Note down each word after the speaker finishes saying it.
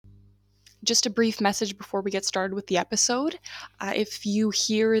Just a brief message before we get started with the episode. If you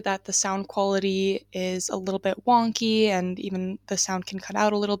hear that the sound quality is a little bit wonky and even the sound can cut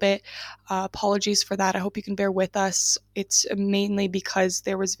out a little bit, apologies for that. I hope you can bear with us. It's mainly because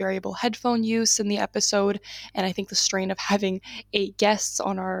there was variable headphone use in the episode, and I think the strain of having 8 guests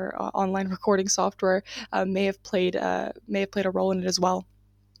on our online recording software may have played a role in it as well.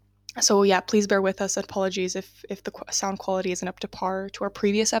 So yeah, please bear with us. Apologies if the sound quality isn't up to par to our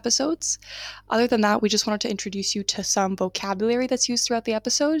previous episodes. Other than that, we just wanted to introduce you to some vocabulary that's used throughout the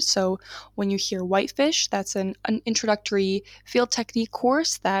episode. So when you hear whitefish, that's an introductory field technique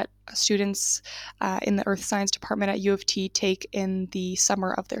course that students in the earth science department at U of T take in the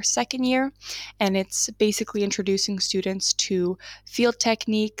summer of their second year. And it's basically introducing students to field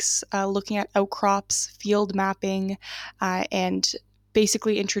techniques, looking at outcrops, field mapping, and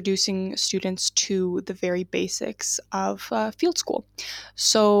basically introducing students to the very basics of field school.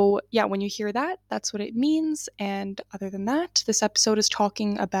 So, yeah, when you hear that, that's what it means. And other than that, this episode is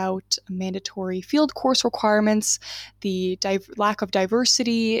talking about mandatory field course requirements, the lack of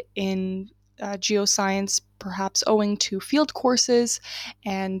diversity in geoscience, perhaps owing to field courses.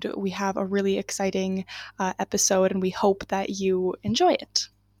 And we have a really exciting episode, and we hope that you enjoy it.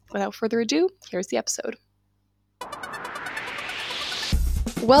 Without further ado, here's the episode.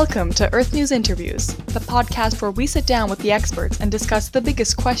 Welcome to Earth News Interviews, the podcast where we sit down with the experts and discuss the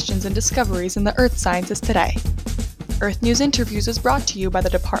biggest questions and discoveries in the earth sciences today. Earth News Interviews is brought to you by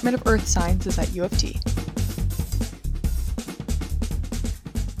the Department of Earth Sciences at U of T.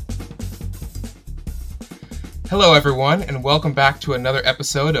 Hello everyone, and welcome back to another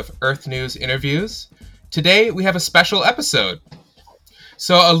episode of Earth News Interviews. Today we have a special episode.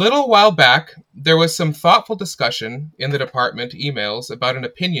 So a little while back, there was some thoughtful discussion in the department emails about an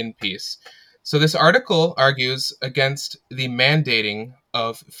opinion piece. So this article argues against the mandating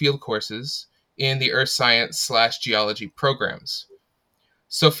of field courses in the earth science/geology programs.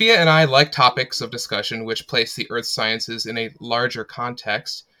 Sophia and I like topics of discussion which place the earth sciences in a larger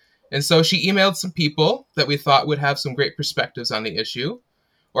context. And so she emailed some people that we thought would have some great perspectives on the issue,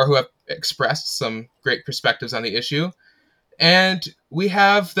 or who have expressed some great perspectives on the issue. And we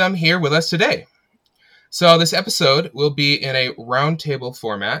have them here with us today. So this episode will be in a roundtable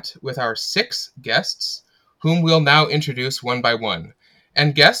format with our 6 guests, whom we'll now introduce one by one.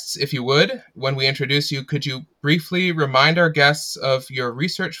 And guests, if you would, when we introduce you, could you briefly remind our guests of your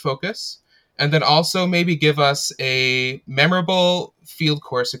research focus, and then also maybe give us a memorable field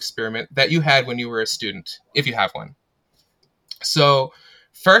course experiment that you had when you were a student, if you have one. So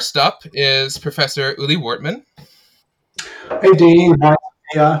first up is Professor Uli Wortman. Hey, Dean. Hi.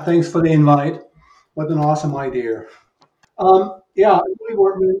 Yeah, thanks for the invite. What an awesome idea. Really,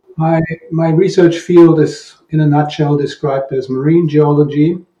 Wortman, my research field is, in a nutshell, described as marine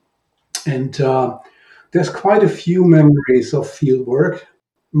geology. And there's quite a few memories of field work.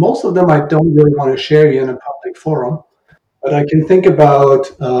 Most of them I don't really want to share here in a public forum, but I can think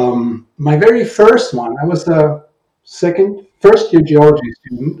about my very first one. I was a first year geology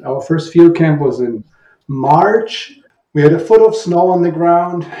student. Our first field camp was in March. We had a foot of snow on the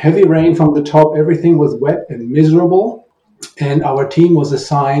ground, heavy rain from the top. Everything was wet and miserable. And our team was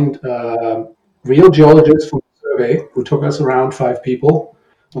assigned real geologists from the survey who took us around 5 people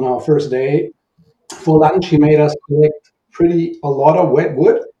on our first day. For lunch, he made us collect a lot of wet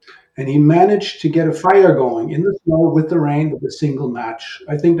wood. And he managed to get a fire going in the snow with the rain with a single match.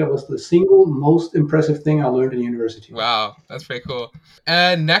 I think that was the single most impressive thing I learned in university. Wow, that's pretty cool.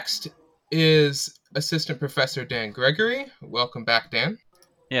 And next is Assistant Professor Dan Gregory. Welcome back, Dan.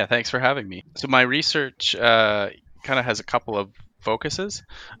 Yeah, thanks for having me. So my research kind of has a couple of focuses.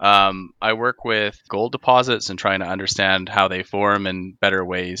 I work with gold deposits and trying to understand how they form and better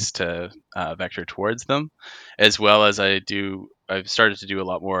ways to vector towards them, as well as I've started to do a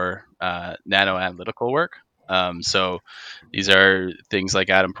lot more nano analytical work. So these are things like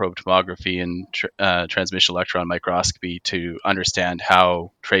atom probe tomography and transmission electron microscopy to understand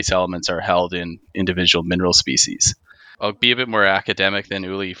how trace elements are held in individual mineral species. I'll be a bit more academic than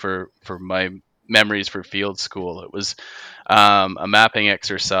Uli for my memories for field school. It was a mapping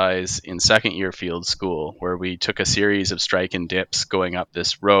exercise in second year field school where we took a series of strike and dips going up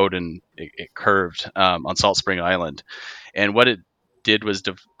this road, and it curved on Salt Spring Island. And what it did was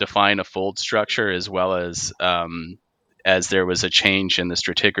define a fold structure, as well as there was a change in the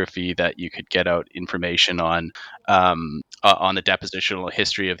stratigraphy that you could get out information on the depositional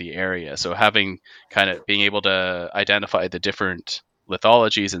history of the area. So being able to identify the different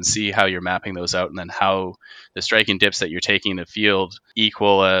lithologies and see how you're mapping those out, and then how the striking dips that you're taking in the field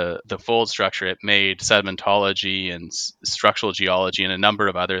equal the fold structure it made, sedimentology and structural geology, and a number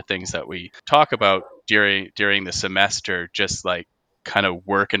of other things that we talk about during the semester, just like kind of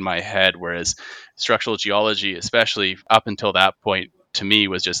work in my head. Whereas structural geology, especially up until that point, to me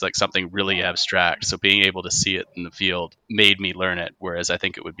was just like something really abstract. So being able to see it in the field made me learn it, whereas I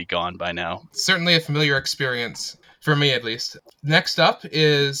think it would be gone by now. Certainly a familiar experience, for me at least. Next up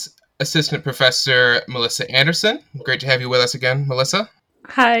is Assistant Professor Melissa Anderson. Great to have you with us again, Melissa.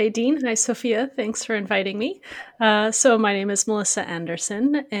 Hi, Dean. Hi, Sophia. Thanks for inviting me. So my name is Melissa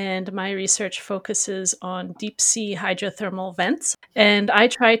Anderson, and my research focuses on deep sea hydrothermal vents. And I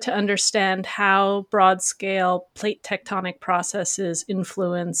try to understand how broad-scale plate tectonic processes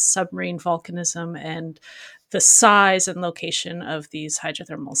influence submarine volcanism and the size and location of these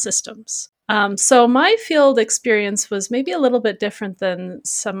hydrothermal systems. So my field experience was maybe a little bit different than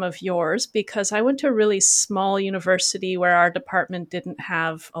some of yours, because I went to a really small university where our department didn't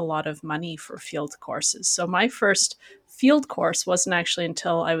have a lot of money for field courses. So my first field course wasn't actually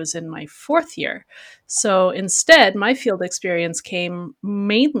until I was in my fourth year. So instead, my field experience came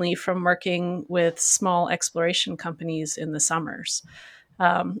mainly from working with small exploration companies in the summers.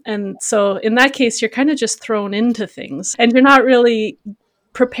 And so in that case, you're kind of just thrown into things and you're not really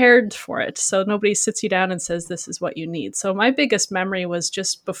prepared for it. So nobody sits you down and says, this is what you need. So my biggest memory was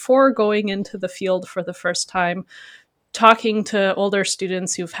just before going into the field for the first time, talking to older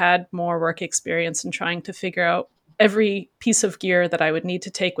students who've had more work experience and trying to figure out every piece of gear that I would need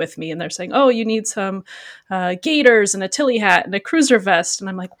to take with me. And they're saying, oh, you need some gaiters and a Tilly hat and a cruiser vest. And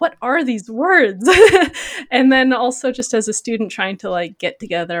I'm like, what are these words? And then also just as a student trying to like get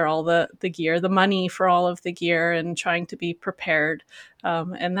together all the gear, the money for all of the gear, and trying to be prepared.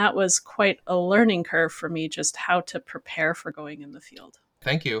 And that was quite a learning curve for me, just how to prepare for going in the field.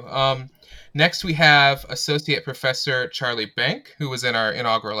 Thank you. Next, we have Associate Professor Charlie Bank, who was in our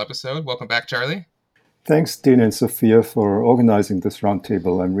inaugural episode. Welcome back, Charlie. Thanks, Dean and Sophia, for organizing this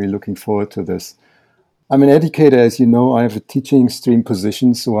roundtable. I'm really looking forward to this. I'm an educator, as you know. I have a teaching stream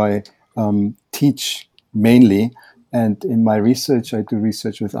position, so I teach mainly. And in my research, I do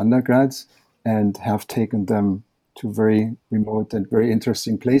research with undergrads and have taken them to very remote and very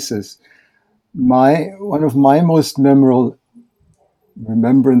interesting places. One of my most memorable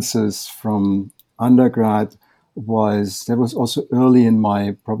remembrances from undergrad was also early in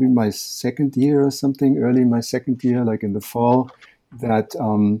probably my second year or something, early in my second year, like in the fall, that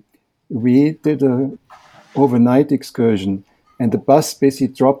we did a overnight excursion, and the bus basically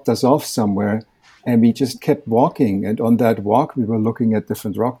dropped us off somewhere, and we just kept walking. And on that walk, we were looking at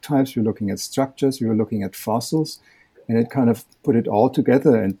different rock types, we were looking at structures, we were looking at fossils, and it kind of put it all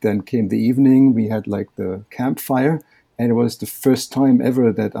together. And then came the evening, we had like the campfire, and it was the first time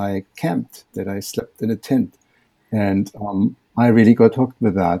ever that I camped, that I slept in a tent. And I really got hooked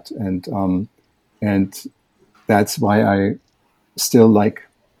with that. And that's why I still like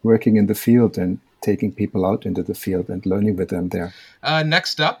working in the field and taking people out into the field and learning with them there.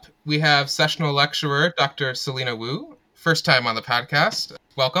 Next up, we have sessional lecturer Dr. Selena Wu. First time on the podcast.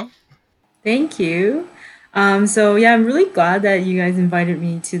 Welcome. Thank you. I'm really glad that you guys invited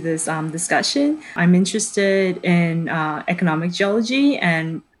me to this discussion. I'm interested in economic geology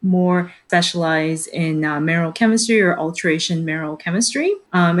and more specialized in mineral chemistry or alteration mineral chemistry.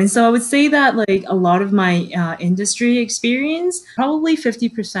 And so I would say that like a lot of my industry experience, probably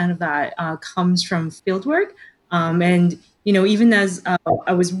 50% of that comes from fieldwork. And even as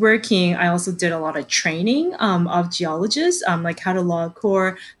I was working, I also did a lot of training of geologists, like how to log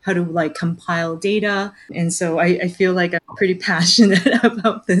core, how to like compile data. And so I feel like I'm pretty passionate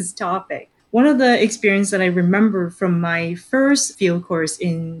about this topic. One of the experience that I remember from my first field course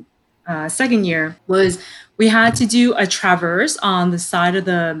in second year was we had to do a traverse on the side of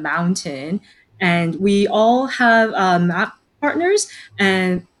the mountain, and we all have map partners,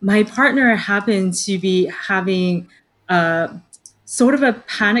 and my partner happened to be having sort of a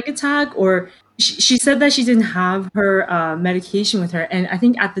panic attack, or she said that she didn't have her medication with her. And I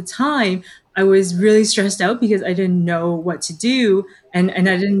think at the time I was really stressed out because I didn't know what to do, and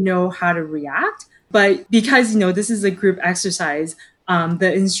I didn't know how to react. But because, this is a group exercise,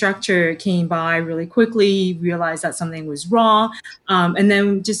 the instructor came by really quickly, realized that something was wrong, and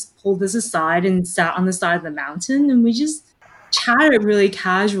then just pulled us aside and sat on the side of the mountain. And we just chatted really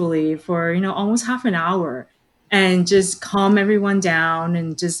casually for, almost half an hour, and just calm everyone down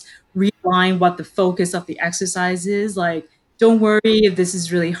and just realign what the focus of the exercise is. Like, don't worry if this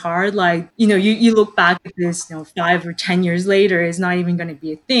is really hard. Like, you look back at this, 5 or 10 years later, it's not even going to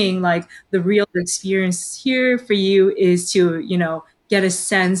be a thing. Like, the real experience here for you is to, get a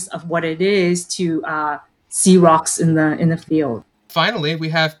sense of what it is to see rocks in the field. Finally, we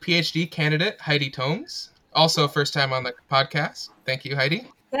have PhD candidate Heidi Tomes, also first time on the podcast. Thank you, Heidi.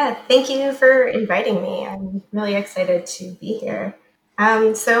 Yeah, thank you for inviting me. I'm really excited to be here.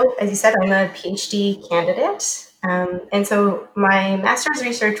 So, as you said, I'm a PhD candidate. And so my master's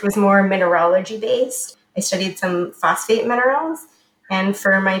research was more mineralogy based. I studied some phosphate minerals. And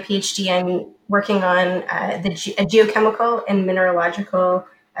for my PhD, I'm working on a geochemical and mineralogical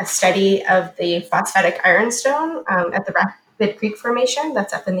study of the phosphatic ironstone at the Rapid Creek Formation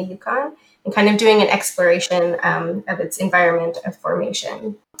that's up in the Yukon, and kind of doing an exploration of its environment of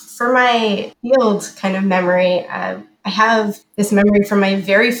formation. For my field kind of memory, I have this memory from my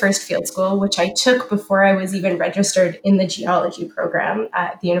very first field school, which I took before I was even registered in the geology program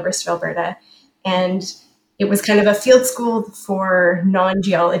at the University of Alberta. And it was kind of a field school for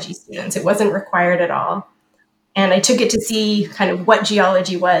non-geology students. It wasn't required at all. And I took it to see kind of what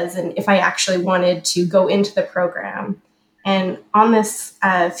geology was and if I actually wanted to go into the program. And on this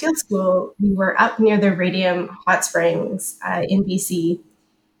field school, we were up near the Radium Hot Springs in BC.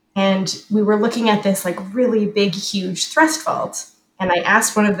 And we were looking at this like really big, huge thrust fault. And I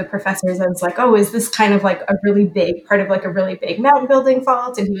asked one of the professors, I was like, oh, is this kind of like a really big part of like a really big mountain building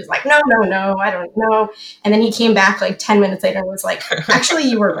fault? And he was like, no, I don't know. And then he came back like 10 minutes later and was like, actually,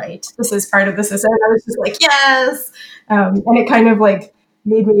 you were right. This is part of the system. And I was just like, yes. And it kind of like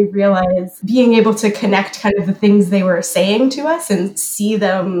made me realize being able to connect kind of the things they were saying to us and see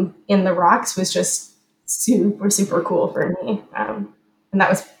them in the rocks was just super, super cool for me. And that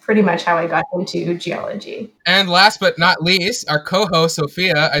was pretty much how I got into geology. And last but not least, our co-host,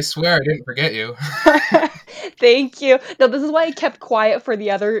 Sophia. I swear I didn't forget you. Thank you. No, this is why I kept quiet for the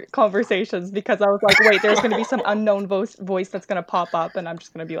other conversations, because I was like, wait, there's going to be some unknown voice that's going to pop up, and I'm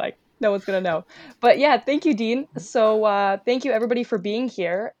just going to be like, no one's going to know. But yeah, thank you, Dean. So thank you, everybody, for being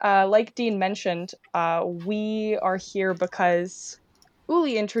here. Like Dean mentioned, we are here because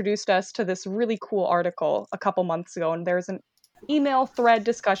Uli introduced us to this really cool article a couple months ago, and there's an email thread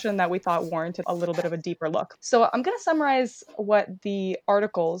discussion that we thought warranted a little bit of a deeper look. So I'm going to summarize what the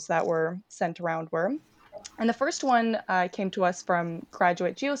articles that were sent around were. And the first one came to us from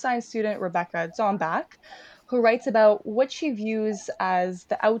graduate geoscience student Rebecca Zombach, who writes about what she views as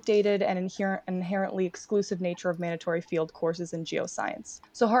the outdated and inherently exclusive nature of mandatory field courses in geoscience.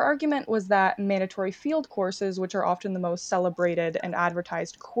 So her argument was that mandatory field courses, which are often the most celebrated and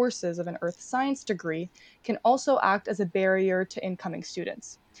advertised courses of an earth science degree, can also act as a barrier to incoming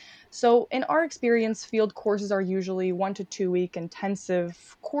students. So in our experience, field courses are usually 1 to 2 week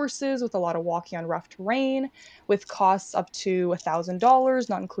intensive courses with a lot of walking on rough terrain, with costs up to $1,000,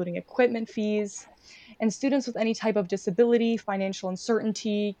 not including equipment fees. And students with any type of disability, financial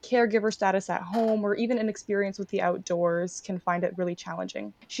uncertainty, caregiver status at home, or even inexperience with the outdoors can find it really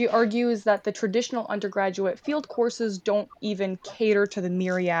challenging. She argues that the traditional undergraduate field courses don't even cater to the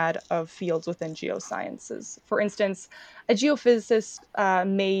myriad of fields within geosciences. For instance, a geophysicist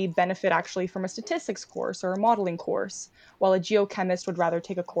may benefit actually from a statistics course or a modeling course, while a geochemist would rather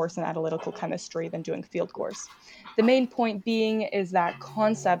take a course in analytical chemistry than doing field course. The main point being is that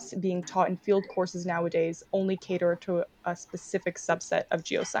concepts being taught in field courses nowadays only cater to a specific subset of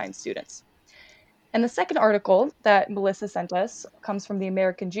geoscience students. And the second article that Melissa sent us comes from the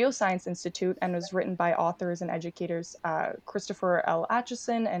American Geoscience Institute and was written by authors and educators Christopher L.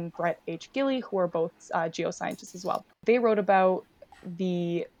 Atchison and Brett H. Gilley, who are both geoscientists as well. They wrote about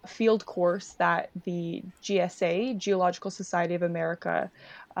the field course that the GSA, Geological Society of America,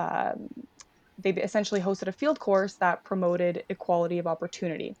 they essentially hosted a field course that promoted equality of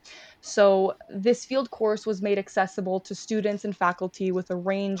opportunity. So this field course was made accessible to students and faculty with a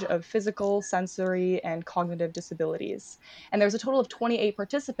range of physical, sensory, and cognitive disabilities. And there's a total of 28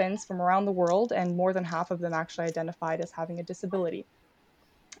 participants from around the world, and more than half of them actually identified as having a disability.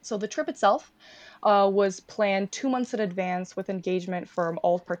 So the trip itself was planned 2 months in advance with engagement from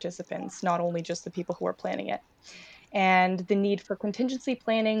all participants, not only just the people who were planning it. And the need for contingency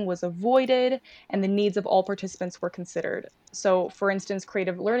planning was avoided, and the needs of all participants were considered. So, for instance,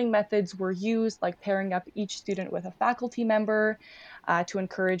 creative learning methods were used, like pairing up each student with a faculty member to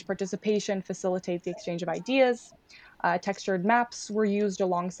encourage participation, facilitate the exchange of ideas. Textured maps were used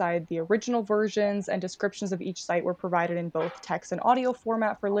alongside the original versions, and descriptions of each site were provided in both text and audio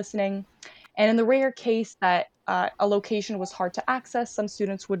format for listening. And in the rare case that a location was hard to access, some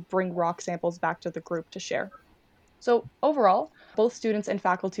students would bring rock samples back to the group to share. So overall, both students and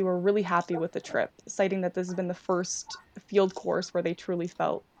faculty were really happy with the trip, citing that this has been the first field course where they truly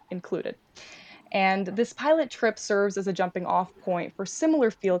felt included. And this pilot trip serves as a jumping off point for similar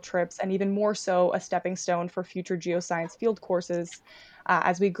field trips, and even more so, a stepping stone for future geoscience field courses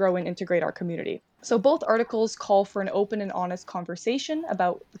as we grow and integrate our community. So, both articles call for an open and honest conversation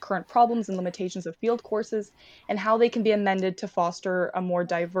about the current problems and limitations of field courses and how they can be amended to foster a more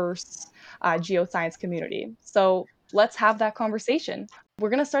diverse geoscience community. So, let's have that conversation. We're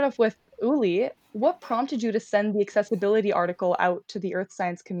going to start off with Uli. What prompted you to send the accessibility article out to the earth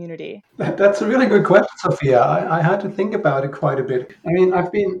science community? That's a really good question, Sophia. I had to think about it quite a bit. I mean,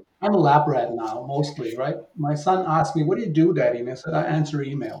 I'm a lab rat now, mostly, right? My son asked me, "What do you do, Daddy?" And I said, "I answer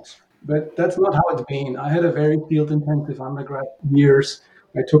emails." But that's not how it's been. I had a very field intensive undergrad years.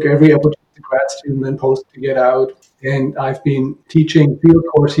 I took every opportunity grad student and post to get out. And I've been teaching field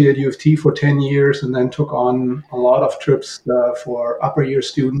course here at U of T for 10 years and then took on a lot of trips for upper year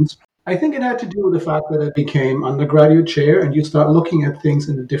students. I think it had to do with the fact that I became undergraduate chair and you start looking at things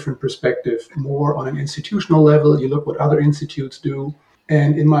in a different perspective, more on an institutional level. You look what other institutes do.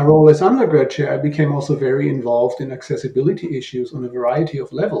 And in my role as undergrad chair, I became also very involved in accessibility issues on a variety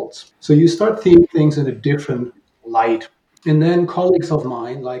of levels. So you start seeing things in a different light. And then colleagues of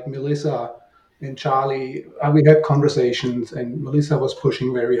mine, like Melissa and Charlie, we had conversations, and Melissa was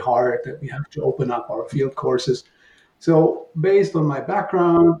pushing very hard that we have to open up our field courses. So, based on my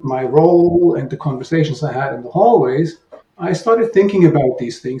background, my role, and the conversations I had in the hallways, I started thinking about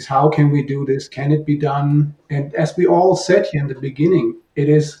these things. How can we do this? Can it be done? And as we all said here in the beginning, it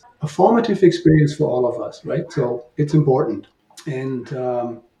is a formative experience for all of us, right? So, it's important.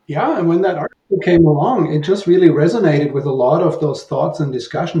 And and when that article came along, it just really resonated with a lot of those thoughts and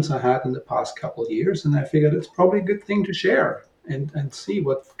discussions I had in the past couple of years. And I figured it's probably a good thing to share and see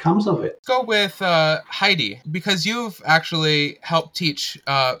what comes of it. Let's go with Heidi, because you've actually helped teach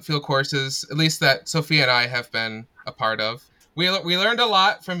field courses, at least that Sophia and I have been a part of. We learned a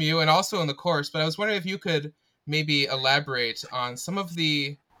lot from you and also in the course, but I was wondering if you could maybe elaborate on some of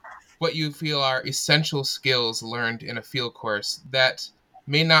what you feel are essential skills learned in a field course that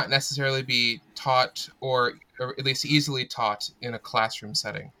may not necessarily be taught or at least easily taught in a classroom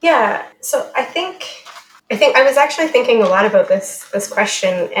setting. Yeah, so I think I was actually thinking a lot about this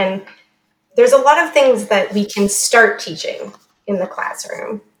question, and there's a lot of things that we can start teaching in the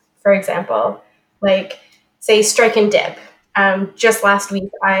classroom. For example, like say strike and dip. Just last week,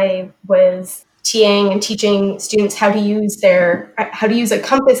 I was TAing and teaching students how to use a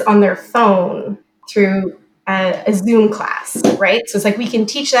compass on their phone through a Zoom class, right? So it's like we can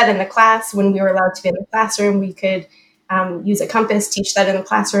teach that in the class. When we were allowed to be in the classroom, we could use a compass, teach that in the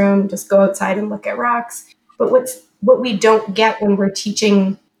classroom, just go outside and look at rocks. But what we don't get when we're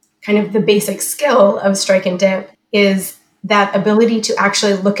teaching kind of the basic skill of strike and dip is that ability to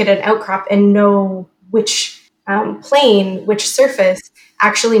actually look at an outcrop and know which plane, which surface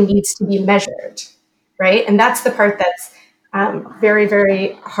actually needs to be measured, right? And that's the part that's very,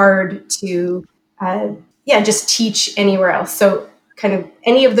 very hard to just teach anywhere else. So kind of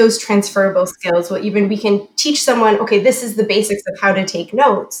any of those transferable skills, we can teach someone, okay, this is the basics of how to take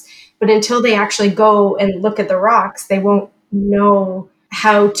notes, but until they actually go and look at the rocks, they won't know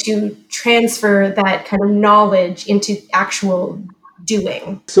how to transfer that kind of knowledge into actual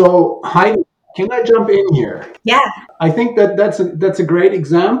doing. So, Heidi, can I jump in here? Yeah. I think that's a great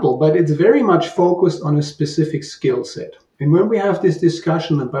example, but it's very much focused on a specific skill set. And when we have this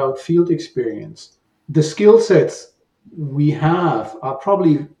discussion about field experience, the skill sets we have are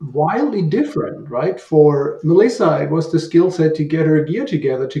probably wildly different, right? For Melissa, it was the skill set to get her gear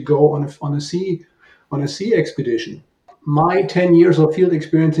together to go on a sea expedition. My 10 years of field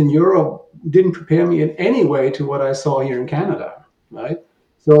experience in Europe didn't prepare me in any way to what I saw here in Canada, right?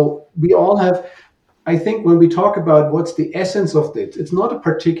 So we all have, I think when we talk about what's the essence of this, it's not a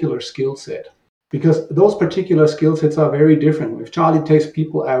particular skill set, because those particular skill sets are very different. If Charlie takes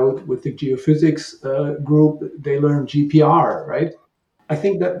people out with the geophysics group, they learn GPR, right? I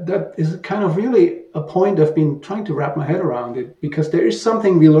think that is kind of really a point I've been trying to wrap my head around it, because there is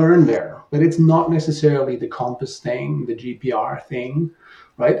something we learn there, but it's not necessarily the compass thing, the GPR thing,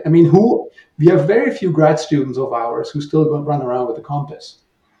 right? I mean, we have very few grad students of ours who still run around with a compass.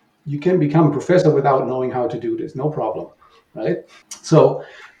 You can become a professor without knowing how to do this, no problem, right? So,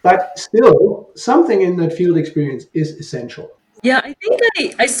 but still, something in that field experience is essential. Yeah, I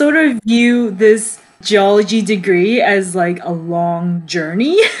think I sort of view this geology degree as like a long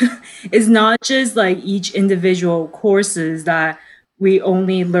journey. It's not just like each individual courses that we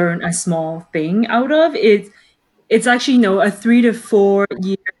only learn a small thing out of. It's actually, a 3 to 4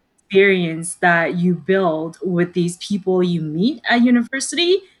 year experience that you build with these people you meet at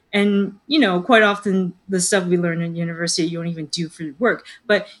university And, quite often the stuff we learn in university, you don't even do for work.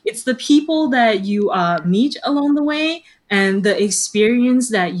 But it's the people that you meet along the way and the experience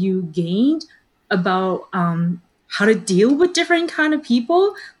that you gained about how to deal with different kind of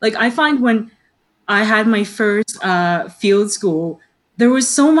people. Like I find when I had my first field school, there was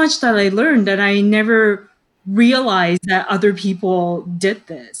so much that I learned that I never realized that other people did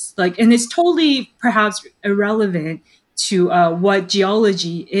this. Like, and it's totally perhaps irrelevant to what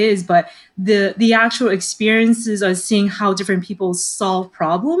geology is, but the actual experiences of seeing how different people solve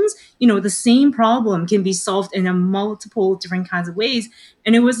problems, the same problem can be solved in a multiple different kinds of ways.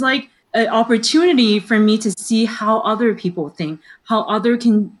 And it was like an opportunity for me to see how other people think, how other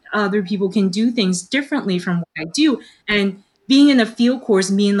people can do things differently from what I do. And being in a field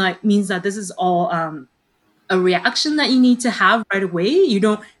course means that this is all a reaction that you need to have right away. You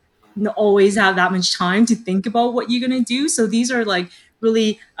don't always have that much time to think about what you're going to do. So these are like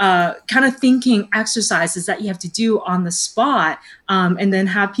really kind of thinking exercises that you have to do on the spot, and then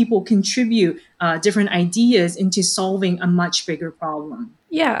have people contribute different ideas into solving a much bigger problem.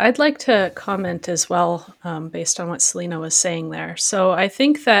 Yeah, I'd like to comment as well, based on what Selena was saying there. So I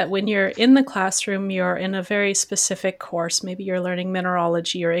think that when you're in the classroom, you're in a very specific course. Maybe you're learning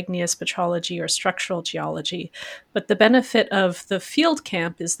mineralogy or igneous petrology or structural geology. But the benefit of the field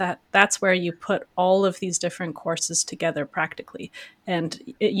camp is that that's where you put all of these different courses together practically.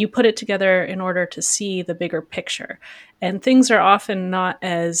 And you put it together in order to see the bigger picture. And things are often not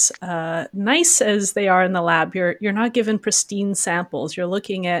as nice as they are in the lab. You're not given pristine samples. You're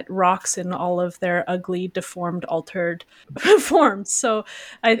looking at rocks in all of their ugly, deformed, altered forms. So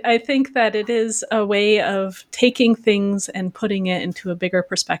I think that it is a way of taking things and putting it into a bigger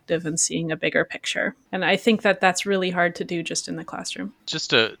perspective and seeing a bigger picture. And I think that that's really hard to do just in the classroom.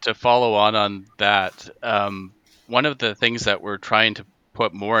 Just to follow on that, one of the things that we're trying to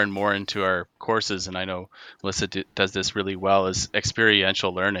put more and more into our courses, and I know Melissa does this really well, is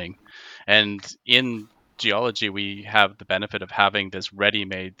experiential learning. And in geology, we have the benefit of having this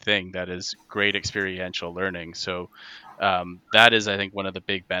ready-made thing that is great experiential learning. So that is, I think, one of the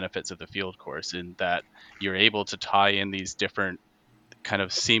big benefits of the field course, in that you're able to tie in these different kind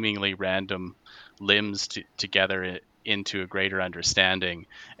of seemingly random limbs together into a greater understanding.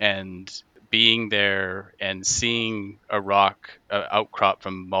 And being there and seeing a rock outcrop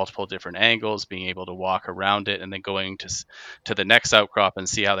from multiple different angles, being able to walk around it, and then going to the next outcrop and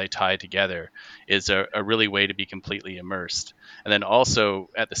see how they tie together is a really way to be completely immersed. And then also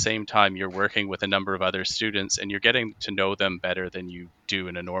at the same time, you're working with a number of other students and you're getting to know them better than you do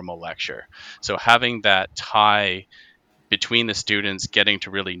in a normal lecture. So having that tie between the students, getting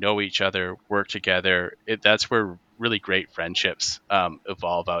to really know each other, work together, that's where really great friendships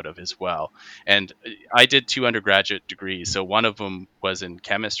evolve out of as well. And I did 2 undergraduate degrees. So one of them was in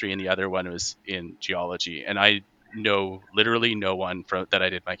chemistry and the other one was in geology. And I know literally no one that I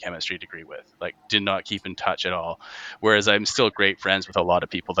did my chemistry degree with, like did not keep in touch at all. Whereas I'm still great friends with a lot of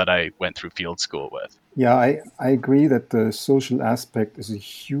people that I went through field school with. Yeah, I agree that the social aspect is a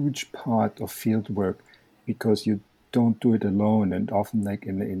huge part of field work, because you don't do it alone, and often, like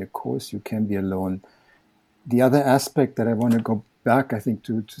in a course, you can be alone. The other aspect that I want to go back, I think,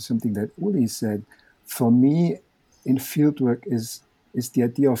 to something that Uli said, for me, in fieldwork is the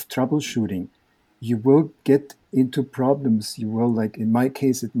idea of troubleshooting. You will get into problems. You will, like in my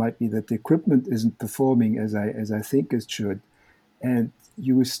case, it might be that the equipment isn't performing as I think it should, and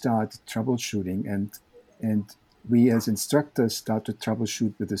you start troubleshooting, and we as instructors start to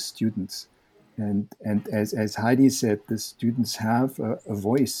troubleshoot with the students. And as Heidi said, the students have a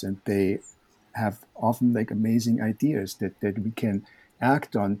voice, and they have often like amazing ideas that we can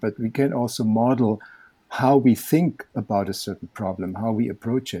act on, but we can also model how we think about a certain problem, how we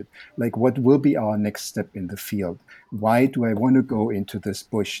approach it. Like, what will be our next step in the field? Why do I want to go into this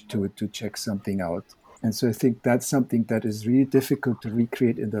bush to check something out? And so I think that's something that is really difficult to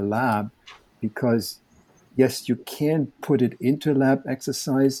recreate in the lab, because yes, you can put it into a lab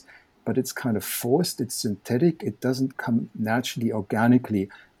exercise, but it's kind of forced, it's synthetic, it doesn't come naturally, organically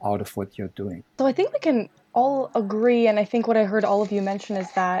out of what you're doing. So I think we can all agree, and I think what I heard all of you mention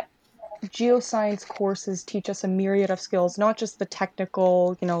is that geoscience courses teach us a myriad of skills, not just the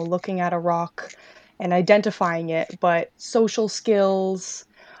technical, looking at a rock and identifying it, but social skills,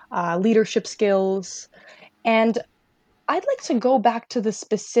 leadership skills. And I'd like to go back to the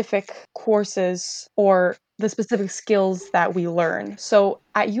specific courses or the specific skills that we learn. So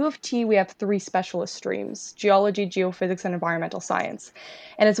at U of T, we have three specialist streams: geology, geophysics, and environmental science,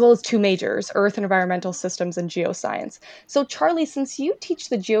 and as well as two majors: earth and environmental systems and geoscience. So, Charlie, since you teach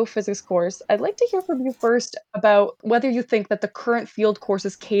the geophysics course, I'd like to hear from you first about whether you think that the current field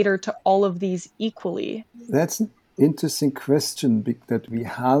courses cater to all of these equally. That's an interesting question that we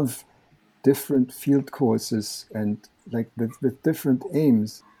have different field courses and like with different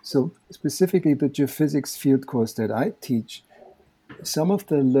aims. So specifically the geophysics field course that I teach, some of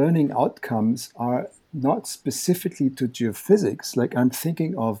the learning outcomes are not specifically to geophysics. Like I'm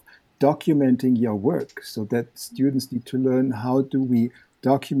thinking of documenting your work, so that students need to learn how do we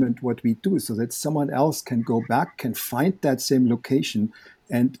document what we do so that someone else can go back, can find that same location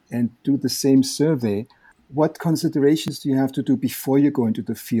and do the same survey. What considerations do you have to do before you go into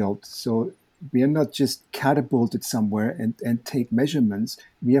the field? So we are not just catapulted somewhere and take measurements.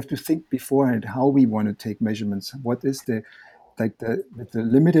 We have to think beforehand how we want to take measurements. What is with the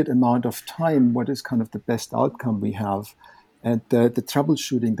limited amount of time, what is kind of the best outcome we have? And the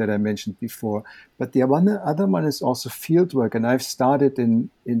troubleshooting that I mentioned before. But the other one is also fieldwork. And I've started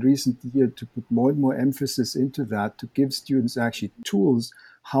in recent years to put more and more emphasis into that, to give students actually tools.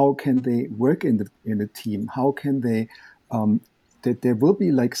 How can they work in a team? How can they, that there will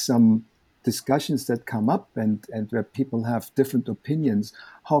be like some discussions that come up and where people have different opinions.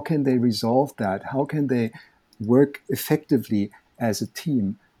 How can they resolve that? How can they work effectively as a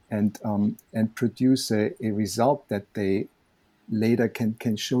team and produce a result that they later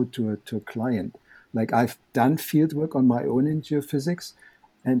can show to a client? Like I've done fieldwork on my own in geophysics,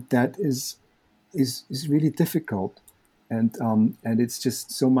 and that is really difficult. And it's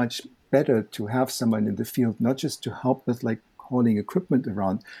just so much better to have someone in the field, not just to help with like hauling equipment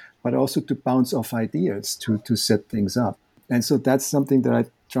around, but also to bounce off ideas to set things up. And so that's something that I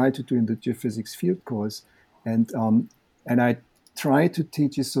try to do in the geophysics field course. And I try to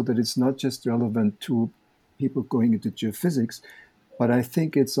teach it so that it's not just relevant to people going into geophysics, but I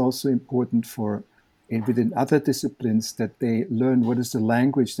think it's also important for within other disciplines that they learn what is the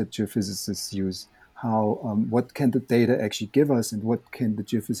language that geophysicists use, how what can the data actually give us, and what can the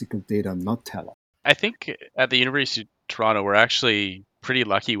geophysical data not tell us. I think at the University of Toronto, we're actually pretty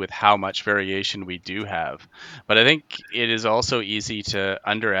lucky with how much variation we do have. But I think it is also easy to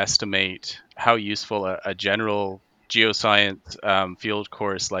underestimate how useful a general geoscience field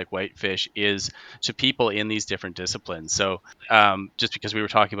course like Whitefish is to people in these different disciplines. So just because we were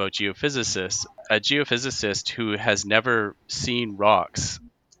talking about geophysicists, a geophysicist who has never seen rocks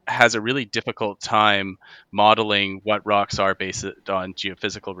has a really difficult time modeling what rocks are based on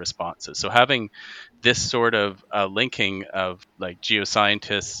geophysical responses. So having this sort of linking of like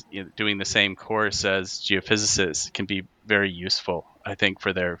geoscientists doing the same course as geophysicists can be very useful, I think,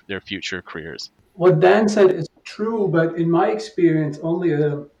 for their future careers. What Dan said is true, but in my experience,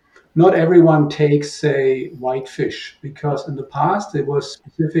 not everyone takes, say, Whitefish, because in the past it was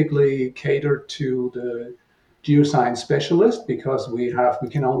specifically catered to the geoscience specialist, because we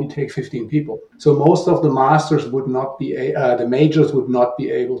can only take 15 people. So most of the masters would not be, the majors would not be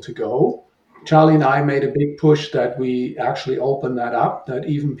able to go. Charlie and I made a big push that we actually open that up, that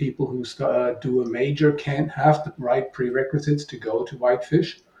even people who do a major can have the right prerequisites to go to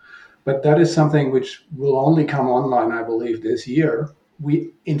Whitefish. But that is something which will only come online, I believe, this year.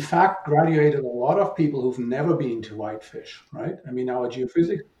 We, in fact, graduated a lot of people who've never been to Whitefish, right? I mean, our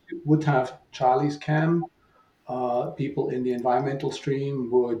geophysics would have Charlie's Cam. People in the environmental stream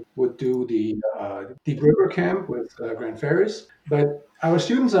would do the Deep River Camp with Grant Ferris. But our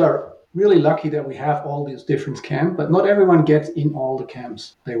students are really lucky that we have all these different camps, but not everyone gets in all the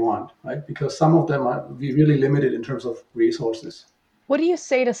camps they want, right? Because some of them are really limited in terms of resources. What do you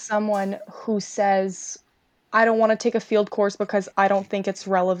say to someone who says, I don't want to take a field course because I don't think it's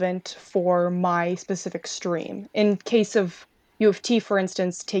relevant for my specific stream? In case of U of T, for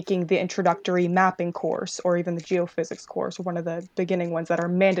instance, taking the introductory mapping course or even the geophysics course, or one of the beginning ones that are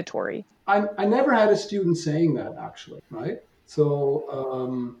mandatory. I never had a student saying that, actually, right?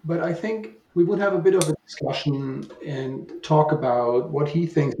 So, but I think we would have a bit of a discussion and talk about what he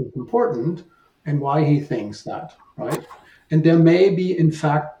thinks is important and why he thinks that, right? And there may be, in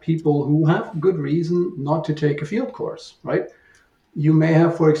fact, people who have good reason not to take a field course, right? You may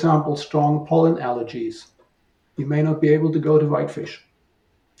have, for example, strong pollen allergies. You may not be able to go to Whitefish,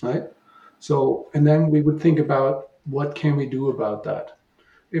 right? So, and then we would think about what can we do about that.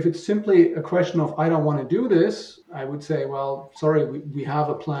 If it's simply a question of, I don't want to do this, I would say, well, sorry, we have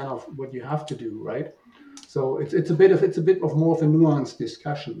a plan of what you have to do, right? So it's a bit of more of a nuanced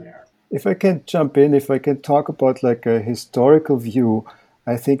discussion there. If I can jump in, if I can talk about like a historical view,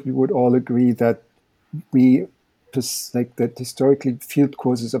 I think we would all agree that we like that historically field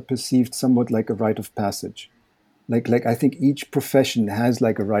courses are perceived somewhat like a rite of passage. Like I think each profession has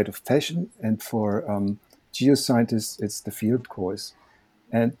like a rite of passage, and for geoscientists, it's the field course.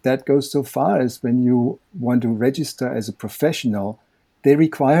 And that goes so far as when you want to register as a professional, they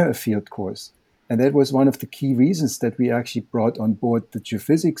require a field course. And that was one of the key reasons that we actually brought on board the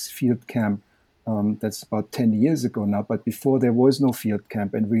geophysics field camp. That's about 10 years ago now. But before there was no field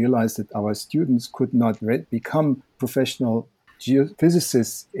camp, and realized that our students could not become professional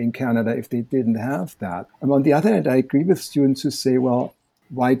geophysicists in Canada if they didn't have that. And on the other hand, I agree with students who say, well,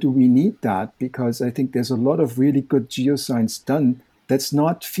 why do we need that? Because I think there's a lot of really good geoscience done that's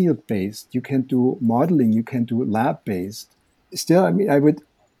not field-based. You can do modeling, you can do lab-based. Still, I mean, I would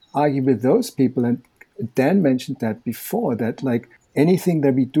argue with those people, and Dan mentioned that before, that like anything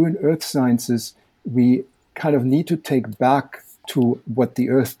that we do in earth sciences, we kind of need to take back to what the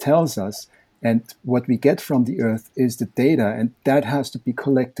earth tells us. And what we get from the earth is the data, and that has to be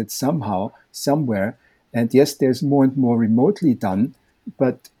collected somehow, somewhere. And yes, there's more and more remotely done,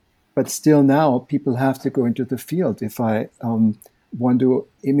 but still now people have to go into the field. If I want to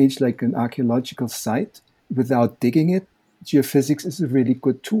image like an archaeological site without digging it, geophysics is a really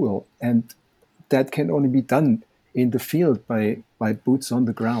good tool, and that can only be done in the field by boots on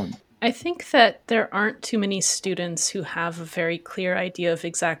the ground. I think that there aren't too many students who have a very clear idea of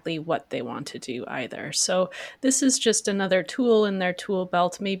exactly what they want to do either. So this is just another tool in their tool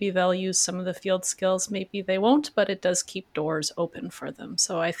belt. Maybe they'll use some of the field skills, maybe they won't, but it does keep doors open for them.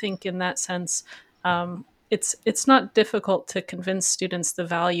 So I think in that sense, it's not difficult to convince students the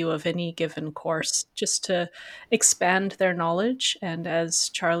value of any given course, just to expand their knowledge. And as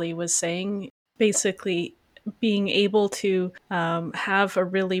Charlie was saying, basically being able to have a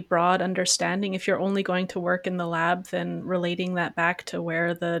really broad understanding. If you're only going to work in the lab, then relating that back to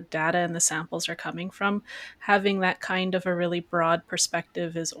where the data and the samples are coming from, having that kind of a really broad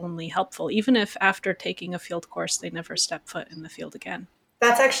perspective is only helpful, even if after taking a field course, they never step foot in the field again.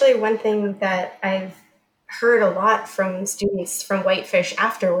 That's actually one thing that I've heard a lot from students from Whitefish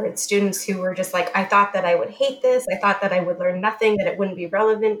afterwards, students who were just like, I thought that I would hate this. I thought that I would learn nothing, that it wouldn't be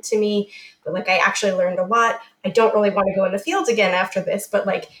relevant to me. But like, I actually learned a lot. I don't really want to go in the field again after this, but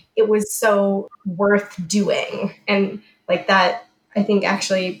like, it was so worth doing. And like that, I think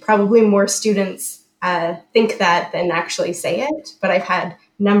actually probably more students think that than actually say it. But I've had a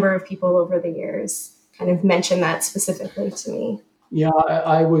number of people over the years kind of mention that specifically to me. Yeah,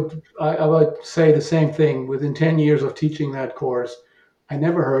 I would say the same thing. Within 10 years of teaching that course, I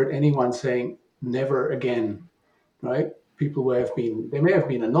never heard anyone saying never again, right? People they may have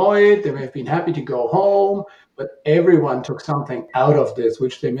been annoyed, they may have been happy to go home, but everyone took something out of this,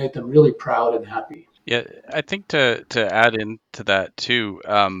 which they made them really proud and happy. Yeah, I think to add into that too,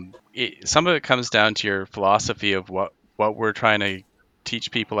 some of it comes down to your philosophy of what we're trying to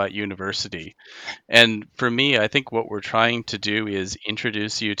teach people at university. And for me, I think what we're trying to do is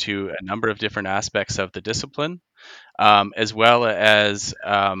introduce you to a number of different aspects of the discipline, as well as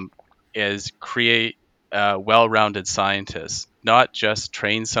create well-rounded scientists, not just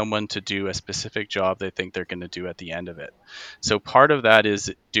train someone to do a specific job they think they're going to do at the end of it. So part of that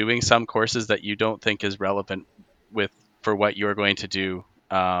is doing some courses that you don't think is relevant for what you're going to do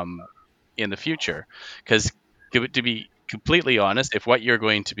in the future. Because to be completely honest, if what you're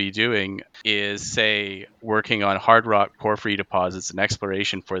going to be doing is, say, working on hard rock porphyry deposits and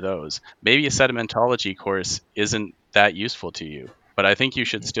exploration for those, maybe a sedimentology course isn't that useful to you, but I think you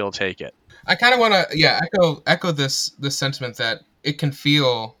should still take it. I kind of want to echo this sentiment that it can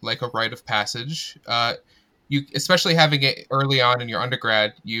feel like a rite of passage. You, especially having it early on in your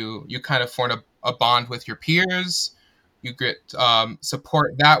undergrad, you kind of form a bond with your peers. You get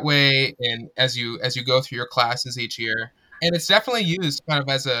support that way, and as you go through your classes each year. And it's definitely used kind of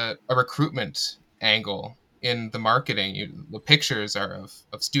as a recruitment angle in the marketing. The pictures are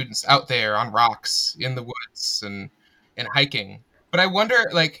of students out there on rocks in the woods and hiking. But I wonder,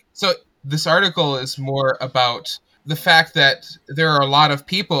 so this article is more about the fact that there are a lot of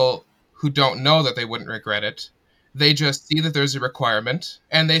people who don't know that they wouldn't regret it. They just see that there's a requirement,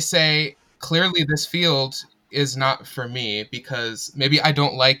 and they say, clearly this field is not for me because maybe I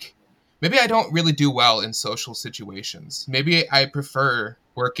don't really do well in social situations. Maybe I prefer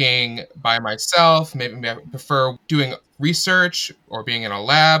working by myself. Maybe I prefer doing research or being in a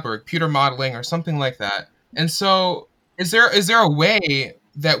lab or computer modeling or something like that. And so is there a way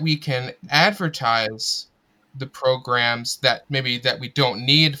that we can advertise the programs that we don't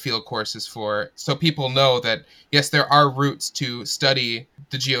need field courses for, so people know that yes, there are routes to study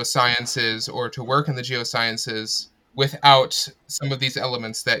the geosciences or to work in the geosciences without some of these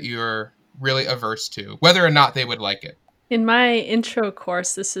elements that you're really averse to, whether or not they would like it. In my intro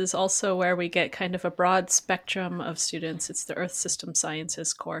course, this is also where we get kind of a broad spectrum of students. It's the Earth System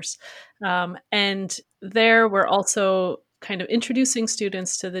Sciences course. And there we're also kind of introducing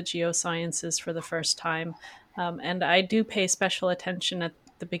students to the geosciences for the first time. And I do pay special attention at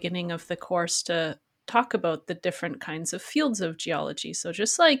the beginning of the course to talk about the different kinds of fields of geology. So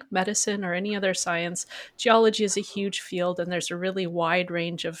just like medicine or any other science, geology is a huge field, and there's a really wide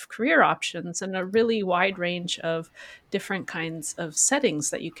range of career options and a really wide range of different kinds of settings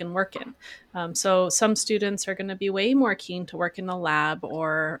that you can work in. So some students are going to be way more keen to work in a lab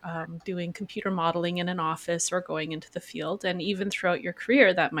or doing computer modeling in an office or going into the field. And even throughout your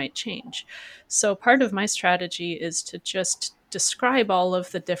career, that might change. So part of my strategy is to just describe all of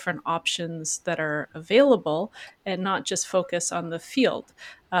the different options that are available and not just focus on the field.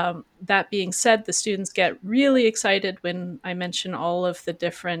 That being said, the students get really excited when I mention all of the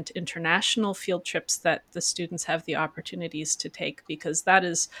different international field trips that the students have the opportunities to take, because that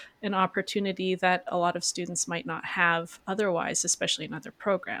is an opportunity that a lot of students might not have otherwise, especially in other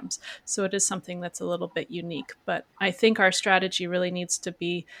programs. So it is something that's a little bit unique. But I think our strategy really needs to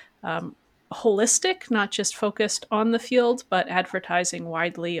be holistic, not just focused on the field, but advertising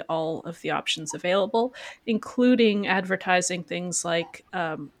widely all of the options available, including advertising things like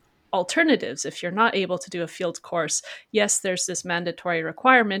alternatives. If you're not able to do a field course, yes, there's this mandatory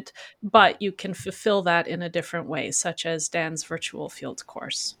requirement, but you can fulfill that in a different way, such as Dan's virtual field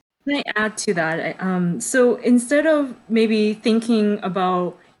course. Can I add to that? So instead of maybe thinking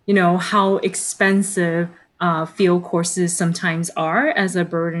about, how expensive field courses sometimes are as a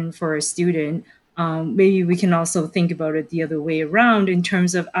burden for a student, maybe we can also think about it the other way around in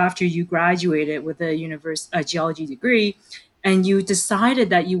terms of after you graduated with a geology degree and you decided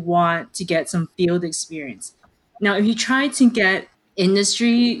that you want to get some field experience. Now, if you try to get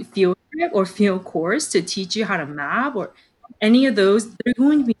industry field trip or field course to teach you how to map or any of those, they're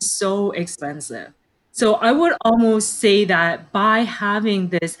going to be so expensive. So I would almost say that by having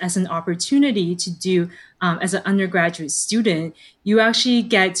this as an opportunity to do as an undergraduate student, you actually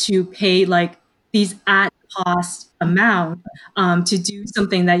get to pay like these at cost amount to do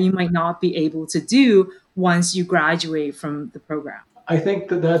something that you might not be able to do once you graduate from the program. I think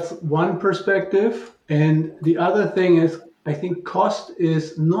that that's one perspective. And the other thing is, I think cost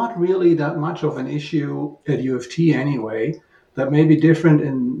is not really that much of an issue at U of T anyway. That may be different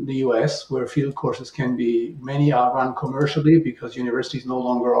in the US, where field courses can be, many are run commercially because universities no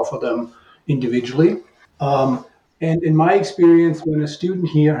longer offer them individually. And in my experience, when a student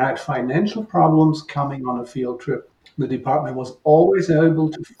here had financial problems coming on a field trip, the department was always able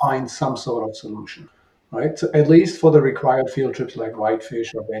to find some sort of solution, right? So at least for the required field trips like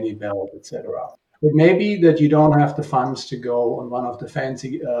Whitefish or Benny Belt, etc. It may be that you don't have the funds to go on one of the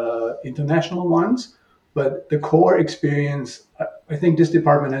fancy international ones, but the core experience, I think this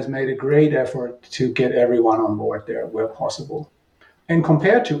department has made a great effort to get everyone on board there where possible. And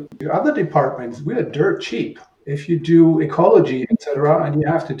compared to the other departments, we're dirt cheap. If you do ecology, etc., and you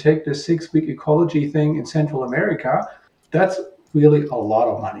have to take this 6-week ecology thing in Central America, that's really a lot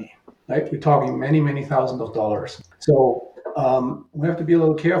of money, right? We're talking many, many thousands of dollars. So we have to be a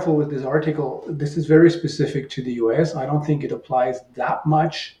little careful with this article. This is very specific to the US. I don't think it applies that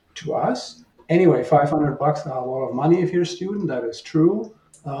much to us. Anyway, $500 are a lot of money if you're a student. That is true.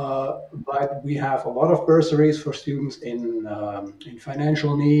 But we have a lot of bursaries for students in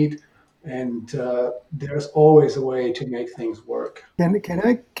financial need, and there's always a way to make things work. Can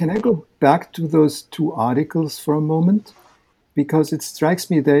I go back to those two articles for a moment? Because it strikes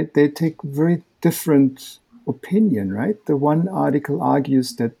me that they take very different opinion, right? The one article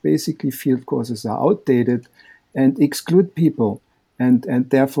argues that basically field courses are outdated and exclude people and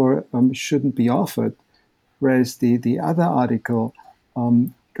therefore shouldn't be offered. Whereas the other article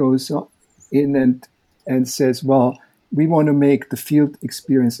goes in and says, well, we want to make the field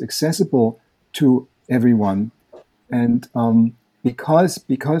experience accessible to everyone. And because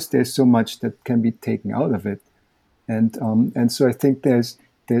there's so much that can be taken out of it. And so I think there's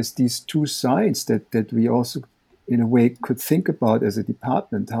these two sides that we also, in a way, could think about as a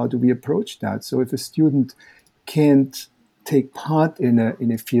department. How do we approach that? So if a student can't take part in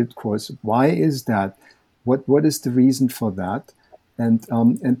a field course, why is that? What is the reason for that? And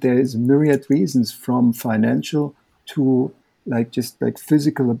there is myriad reasons, from financial to just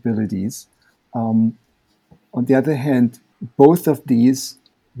physical abilities. On the other hand, both of these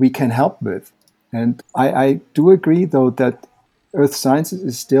we can help with. And I do agree, though, that earth sciences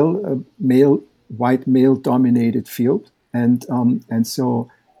is still a white male dominated field. And so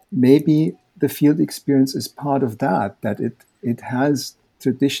maybe the field experience is part of that it has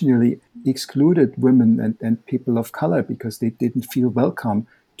traditionally excluded women and people of color because they didn't feel welcome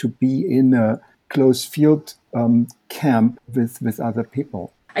to be in a closed field camp with other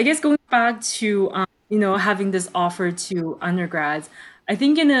people. I guess going back to having this offer to undergrads, I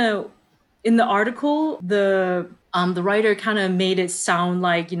think in the article the writer kind of made it sound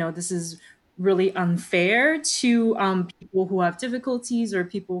like this is really unfair to people who have difficulties or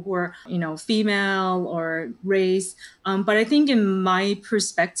people who are female or race. But I think in my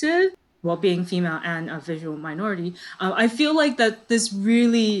perspective, well, being female and a visual minority, I feel like that this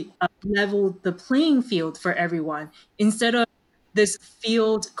really leveled the playing field for everyone instead of this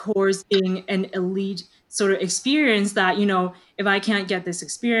field course being an elite sort of experience that if I can't get this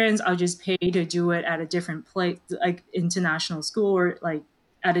experience, I'll just pay to do it at a different place, like international school or like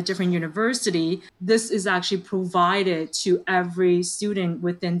at a different university. This is actually provided to every student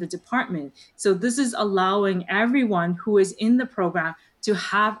within the department. So this is allowing everyone who is in the program to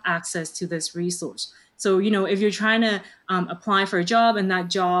have access to this resource. So, if you're trying to apply for a job and that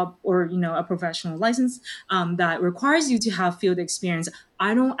job or, a professional license that requires you to have field experience,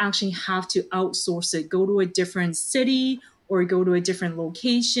 I don't actually have to outsource it, go to a different city or go to a different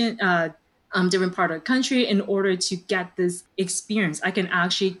location, different part of the country in order to get this experience. I can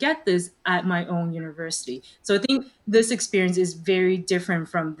actually get this at my own university. So I think this experience is very different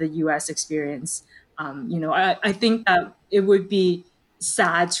from the US experience. I think that it would be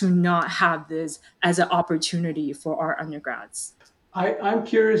sad to not have this as an opportunity for our undergrads. I'm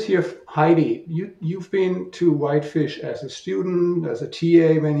curious here, Heidi. You've been to Whitefish as a student, as a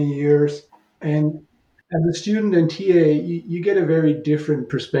TA many years, and as a student and TA, you get a very different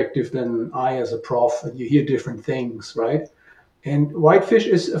perspective than I as a prof, and you hear different things, right? And Whitefish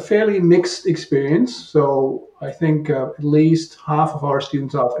is a fairly mixed experience. So I think at least half of our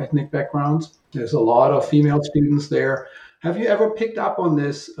students are of ethnic backgrounds. There's a lot of female students there. Have you ever picked up on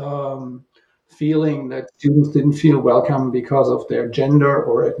this feeling that students didn't feel welcome because of their gender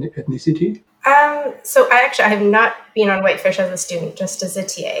or ethnicity? So I have not been on Whitefish as a student, just as a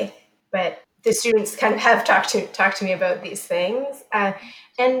TA, but the students kind of have talked to me about these things,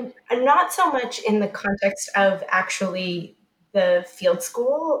 and not so much in the context of actually the field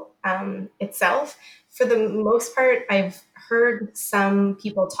school itself. For the most part, I've heard some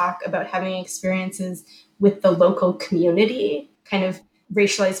people talk about having experiences with the local community, kind of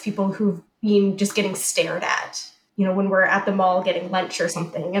racialized people who've been just getting stared at, when we're at the mall getting lunch or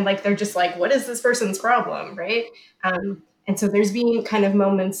something, and like they're just like, what is this person's problem, right? And so there's been kind of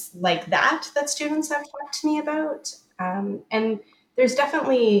moments like that students have talked to me about. And there's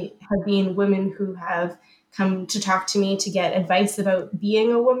definitely have been women who have come to talk to me to get advice about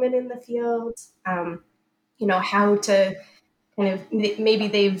being a woman in the field, how to kind of, maybe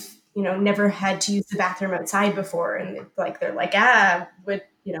they've, never had to use the bathroom outside before. And they're like, but,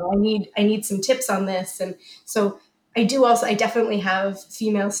 I need some tips on this. And so I definitely have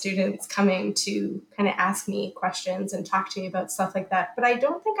female students coming to kind of ask me questions and talk to me about stuff like that. But I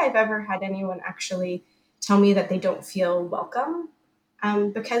don't think I've ever had anyone actually tell me that they don't feel welcome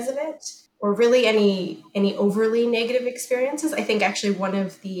because of it, or really any overly negative experiences. I think actually one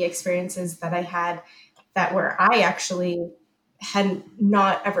of the experiences that I had that where I actually had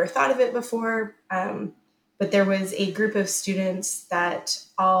not ever thought of it before, but there was a group of students that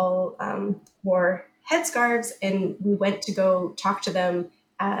all wore headscarves, and we went to go talk to them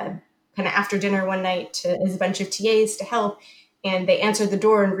kind of after dinner one night as a bunch of TAs to help. And they answered the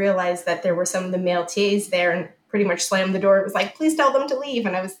door and realized that there were some of the male TAs there and pretty much slammed the door. It was like, please tell them to leave.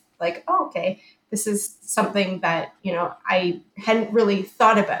 And I was like, oh, okay, this is something that, I hadn't really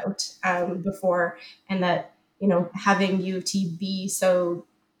thought about before. And that, having U of T be so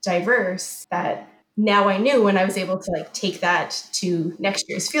diverse, that now I knew, when I was able to take that to next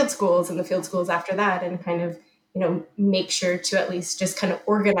year's field schools and the field schools after that, and kind of, make sure to at least just kind of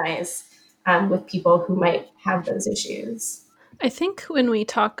organize with people who might have those issues. I think when we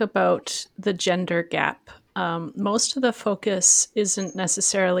talk about the gender gap, most of the focus isn't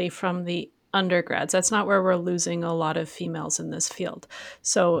necessarily from the undergrads. That's not where we're losing a lot of females in this field.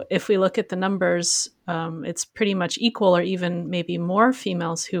 So if we look at the numbers, it's pretty much equal or even maybe more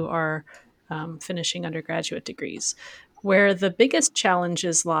females who are finishing undergraduate degrees. Where the biggest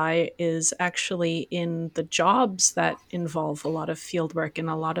challenges lie is actually in the jobs that involve a lot of field work and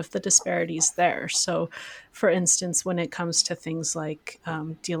a lot of the disparities there. So, for instance, when it comes to things like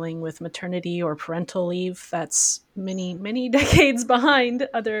dealing with maternity or parental leave, that's many decades behind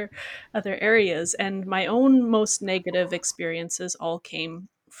other areas. And my own most negative experiences all came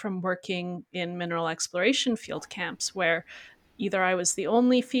from working in mineral exploration field camps, where either I was the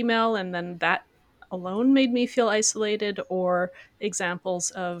only female and then that alone made me feel isolated, or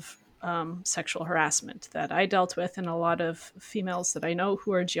examples of sexual harassment that I dealt with and a lot of females that I know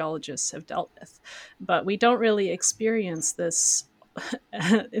who are geologists have dealt with. But we don't really experience this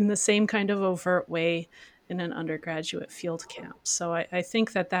in the same kind of overt way in an undergraduate field camp. So I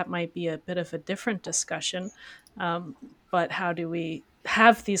think that that might be a bit of a different discussion. But how do we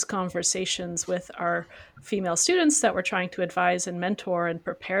have these conversations with our female students that we're trying to advise and mentor and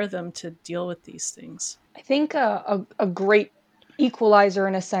prepare them to deal with these things? I think a great equalizer,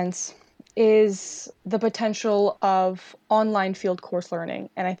 in a sense, is the potential of online field course learning.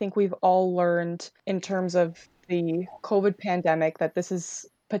 And I think we've all learned in terms of the COVID pandemic that this is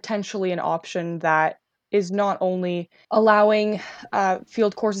potentially an option that is not only allowing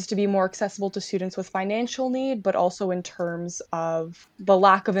field courses to be more accessible to students with financial need, but also in terms of the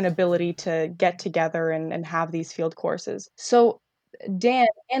lack of an ability to get together and have these field courses. So Dan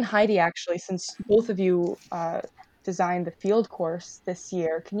and Heidi, actually, since both of you designed the field course this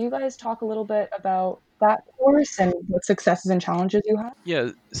year, can you guys talk a little bit about that course and what successes and challenges you had? Yeah.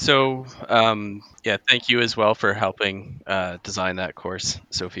 So, thank you as well for helping design that course,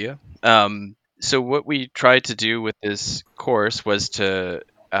 Sophia. So what we tried to do with this course was to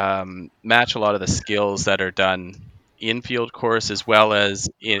match a lot of the skills that are done in field course, as well as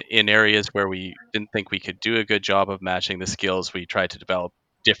in areas where we didn't think we could do a good job of matching the skills. We tried to develop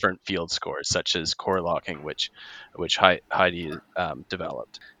different field scores, such as core locking, which Heidi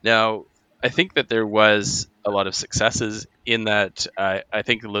developed. Now, I think that there was a lot of successes in that. I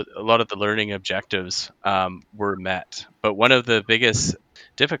think a lot of the learning objectives were met, but one of the biggest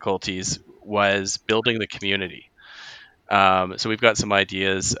difficulties was building the community. So we've got some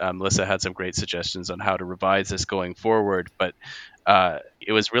ideas. Melissa had some great suggestions on how to revise this going forward, but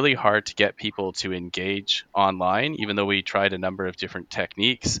it was really hard to get people to engage online, even though we tried a number of different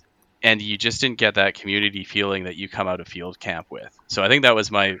techniques. And you just didn't get that community feeling that you come out of field camp with. So I think that was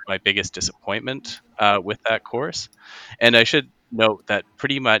my biggest disappointment with that course. And I should note that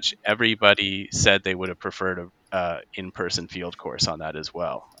pretty much everybody said they would have preferred a in-person field course on that as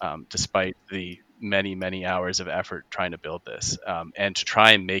well, despite the many hours of effort trying to build this, and to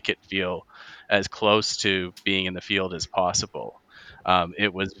try and make it feel as close to being in the field as possible.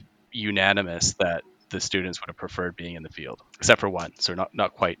 It was unanimous that the students would have preferred being in the field, except for one. So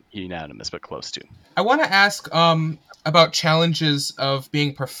not quite unanimous, but close to. I want to ask about challenges of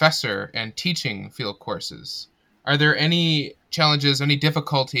being a professor and teaching field courses. Are there any challenges, any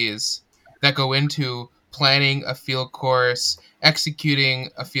difficulties that go into planning a field course, executing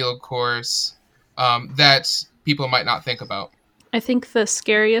a field course, that people might not think about? I think the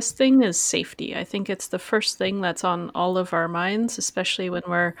scariest thing is safety. I think it's the first thing that's on all of our minds, especially when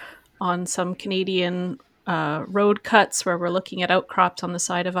we're on some Canadian road cuts where we're looking at outcrops on the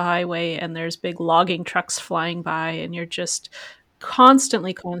side of a highway and there's big logging trucks flying by, and you're just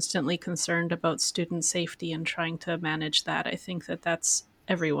constantly concerned about student safety and trying to manage that. I think that that's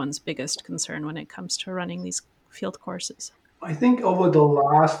everyone's biggest concern when it comes to running these field courses. I think over the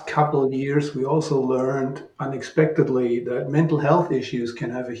last couple of years, we also learned unexpectedly that mental health issues can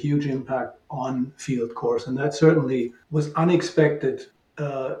have a huge impact on field course. And that certainly was unexpected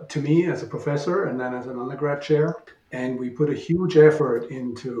to me as a professor and then as an undergrad chair. And we put a huge effort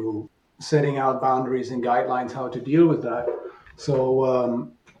into setting out boundaries and guidelines how to deal with that. So,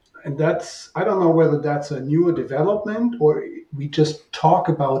 and that's, I don't know whether that's a newer development or we just talk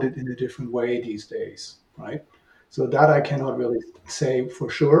about it in a different way these days, right? So that I cannot really say for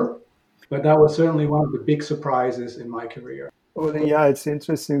sure, but that was certainly one of the big surprises in my career. Well, yeah, it's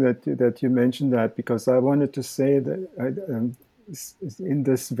interesting that you mentioned that, because I wanted to say that in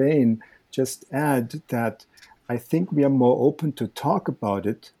this vein, just add that I think we are more open to talk about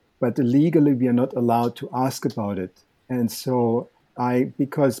it, but legally we are not allowed to ask about it. And so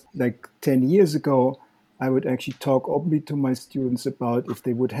because like 10 years ago, I would actually talk openly to my students about if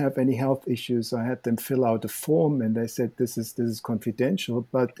they would have any health issues. I had them fill out a form and I said, this is confidential,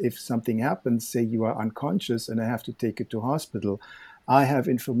 but if something happens, say you are unconscious and I have to take you to hospital, I have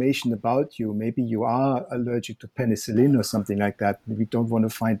information about you. Maybe you are allergic to penicillin or something like that. We don't want to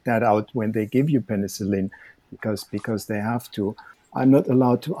find that out when they give you penicillin because they have to. I'm not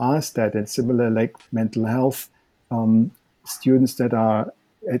allowed to ask that. And similar like mental health students that are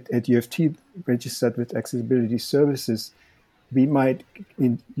at U of T registered with accessibility services, we might,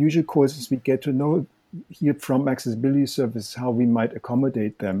 in usual courses, we get to know here from accessibility services how we might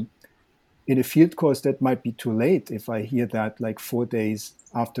accommodate them. In a field course, that might be too late. If I hear that like 4 days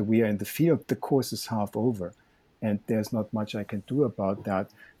after we are in the field, the course is half over, and there's not much I can do about that.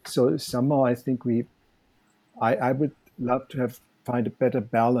 So somehow I think I would love to find a better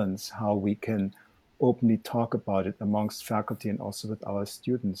balance how we can openly talk about it amongst faculty and also with our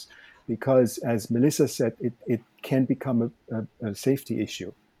students. Because as Melissa said, it can become a safety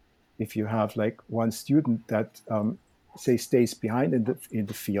issue. If you have like one student that say stays behind in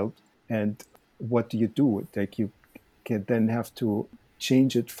the field, and what do you do? Like you can then have to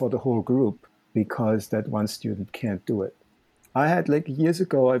change it for the whole group because that one student can't do it. I had like years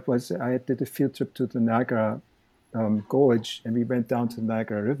ago, I did a field trip to the Niagara Gorge, and we went down to the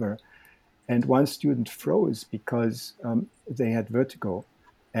Niagara River, and one student froze because they had vertigo,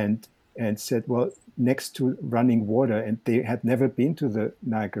 and said, well, next to running water, and they had never been to the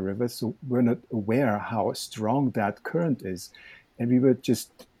Niagara River, so we're not aware how strong that current is, and we were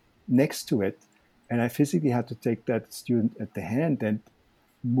just next to it, and I physically had to take that student at the hand and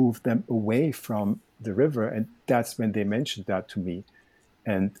move them away from the river, and that's when they mentioned that to me,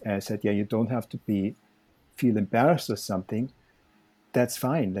 and I said, yeah, you don't have to feel embarrassed or something. That's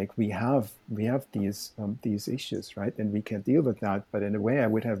fine. Like we have these issues, right? And we can deal with that. But in a way, I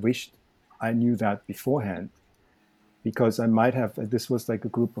would have wished I knew that beforehand, because I might have. This was like a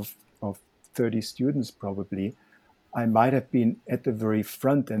group of 30 students probably. I might have been at the very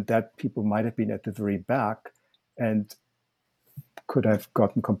front, and that people might have been at the very back, and could have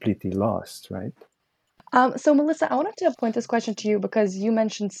gotten completely lost, right? So, Melissa, I wanted to point this question to you because you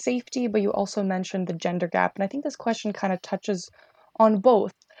mentioned safety, but you also mentioned the gender gap. And I think this question kind of touches on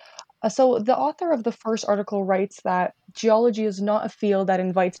both. So, the author of the first article writes that geology is not a field that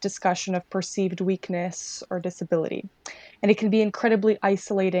invites discussion of perceived weakness or disability, and it can be incredibly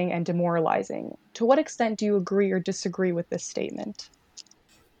isolating and demoralizing. To what extent do you agree or disagree with this statement?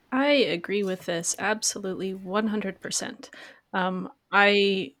 I agree with this absolutely 100%.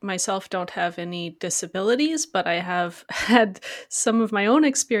 I myself don't have any disabilities, but I have had some of my own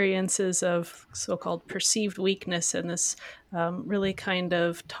experiences of so called perceived weakness and this really kind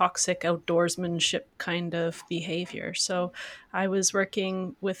of toxic outdoorsmanship kind of behavior. So I was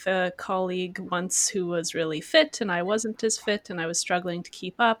working with a colleague once who was really fit, and I wasn't as fit, and I was struggling to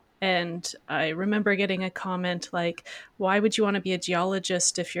keep up. And I remember getting a comment like, why would you want to be a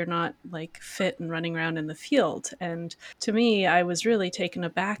geologist if you're not like fit and running around in the field? And to me, I was really taken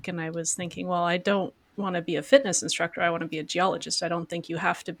aback, and I was thinking, well, I don't want to be a fitness instructor. I want to be a geologist. I don't think you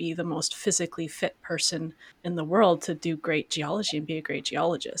have to be the most physically fit person in the world to do great geology and be a great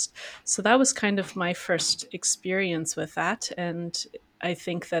geologist. So that was kind of my first experience with that. And I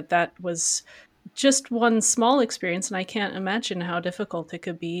think that was just one small experience, and I can't imagine how difficult it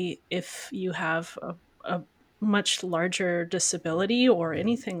could be if you have a much larger disability or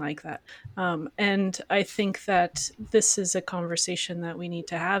anything like that. And I think that this is a conversation that we need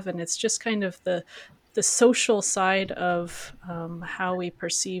to have, and it's just kind of the social side of how we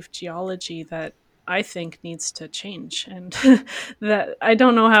perceive geology that I think needs to change. And that I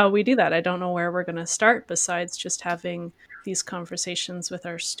don't know how we do that. I don't know where we're going to start besides just having these conversations with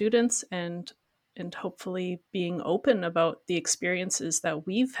our students and hopefully being open about the experiences that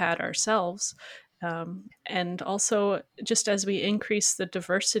we've had ourselves. And also, just as we increase the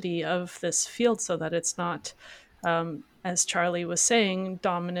diversity of this field so that it's not, as Charlie was saying,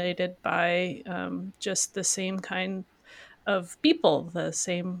 dominated by just the same kind of people, the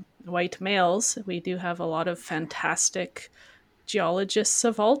same white males. We do have a lot of fantastic geologists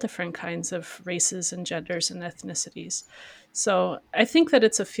of all different kinds of races and genders and ethnicities. So I think that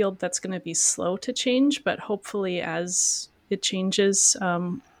it's a field that's going to be slow to change, but hopefully as it changes,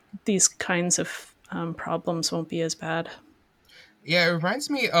 these kinds of problems won't be as bad. Yeah, it reminds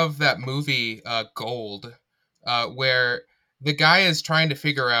me of that movie Gold, where the guy is trying to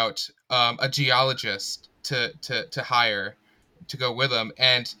figure out a geologist to hire to go with him,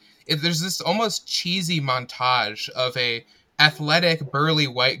 and there's this almost cheesy montage of a athletic, burly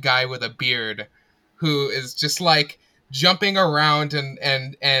white guy with a beard who is just like jumping around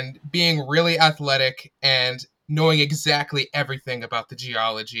and being really athletic and knowing exactly everything about the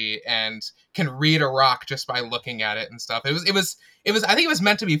geology and can read a rock just by looking at it and stuff. It was I think it was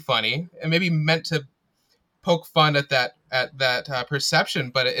meant to be funny and maybe meant to poke fun at that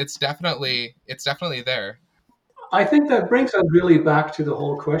perception, but it's definitely there. I think that brings us really back to the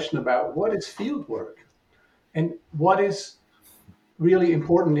whole question about what is field work and what is really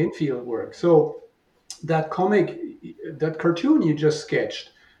important in field work. So that comic, that cartoon you just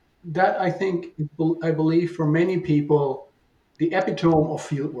sketched, that I believe for many people, the epitome of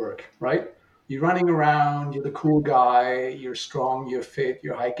field work, right? You're running around, you're the cool guy, you're strong, you're fit,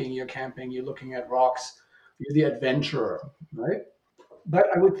 you're hiking, you're camping, you're looking at rocks, you're the adventurer, right? But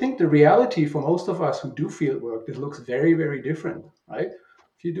I would think the reality for most of us who do field work, this looks very, very different, right?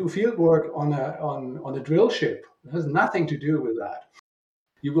 If you do field work on a drill ship, it has nothing to do with that.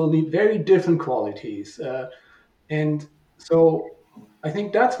 You will need very different qualities. And so I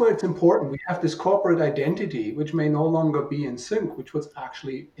think that's where it's important. We have this corporate identity, which may no longer be in sync, which was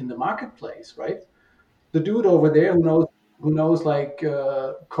actually in the marketplace, right? The dude over there who knows like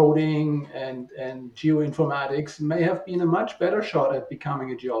coding and geoinformatics may have been a much better shot at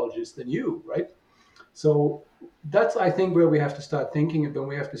becoming a geologist than you, right? So that's I think where we have to start thinking when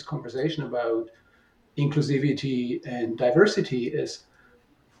we have this conversation about inclusivity and diversity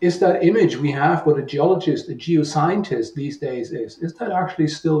is that image we have what a geologist, a geoscientist these days is that actually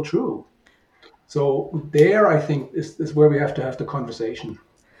still true? So there, I think is where we have to have the conversation.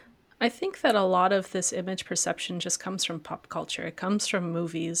 I think that a lot of this image perception just comes from pop culture. It comes from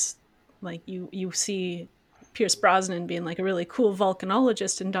movies. Like you see Pierce Brosnan being like a really cool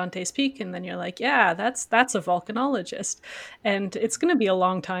volcanologist in Dante's Peak, and then you're like, yeah, that's a volcanologist. And it's going to be a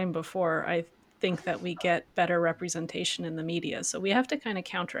long time before I think that we get better representation in the media. So we have to kind of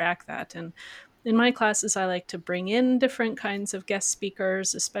counteract that. And in my classes, I like to bring in different kinds of guest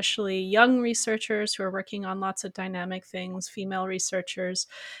speakers, especially young researchers who are working on lots of dynamic things, female researchers,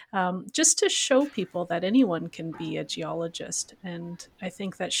 just to show people that anyone can be a geologist. And I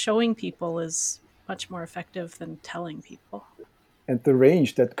think that showing people is much more effective than telling people. And the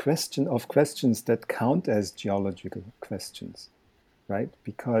range that question of questions that count as geological questions, right?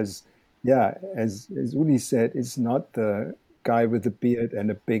 Because yeah, as Uli said, it's not the guy with a beard and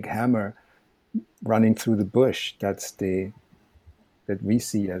a big hammer running through the bush that we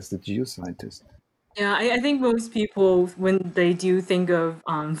see as the geoscientist. Yeah, I think most people, when they do think of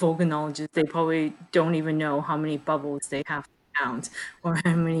volcanologists, they probably don't even know how many bubbles they have to count or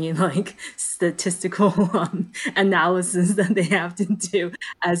how many like statistical analysis that they have to do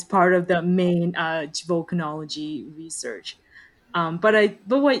as part of the main volcanology research. But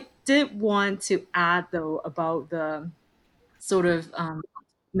what I did want to add though about the sort of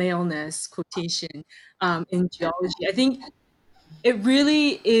maleness quotation in geology, I think it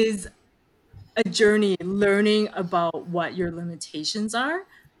really is a journey learning about what your limitations are.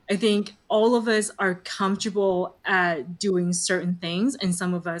 I think all of us are comfortable at doing certain things, and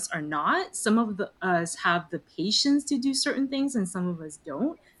some of us are not. Some of us have the patience to do certain things, and some of us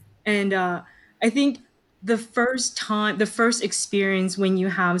don't. And I think the first experience when you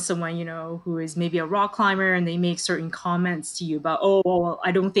have someone who is maybe a rock climber, and they make certain comments to you about, oh, well,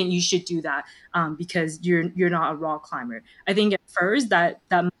 I don't think you should do that because you're not a rock climber. I think at first that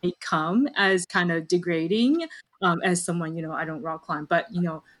might come as kind of degrading as someone, I don't rock climb. But,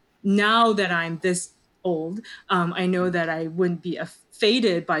 now that I'm this old, I know that I wouldn't be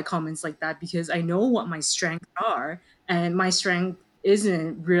faded by comments like that because I know what my strengths are. And my strength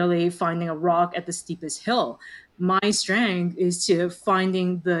isn't really finding a rock at the steepest hill. My strength is to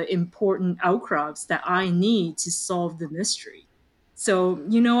finding the important outcrops that I need to solve the mystery. So,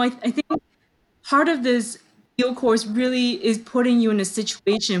 I think part of this field course really is putting you in a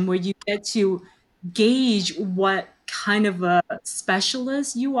situation where you get to gauge what kind of a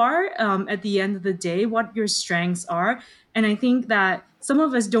specialist you are at the end of the day, what your strengths are. And I think that some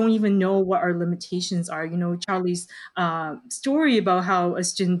of us don't even know what our limitations are. Charlie's story about how a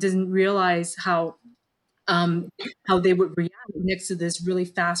student doesn't realize um, how they would react next to this really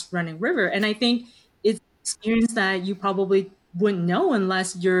fast running river. And I think it's an experience that you probably wouldn't know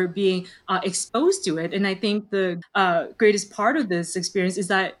unless you're being exposed to it. And I think the greatest part of this experience is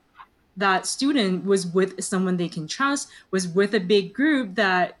that that student was with someone they can trust, was with a big group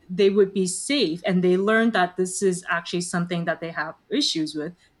that they would be safe. And they learned that this is actually something that they have issues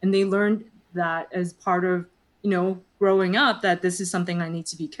with. And they learned that as part of, growing up, that this is something I need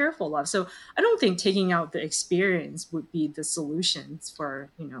to be careful of. So I don't think taking out the experience would be the solutions for,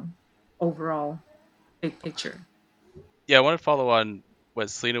 overall big picture. Yeah, I want to follow on what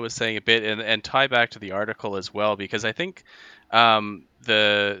Selena was saying a bit and tie back to the article as well, because I think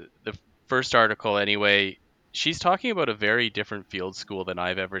the first article anyway, she's talking about a very different field school than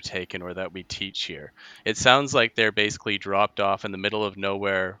I've ever taken or that we teach here. It sounds like they're basically dropped off in the middle of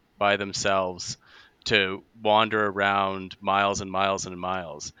nowhere by themselves to wander around miles and miles and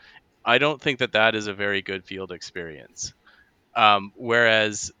miles. I don't think that is a very good field experience.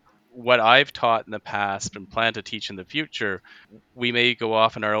 Whereas what I've taught in the past and plan to teach in the future, we may go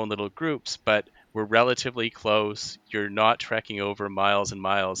off in our own little groups, but we're relatively close. You're not trekking over miles and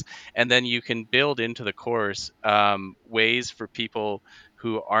miles. And then you can build into the course ways for people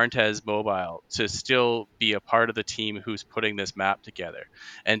who aren't as mobile to still be a part of the team who's putting this map together,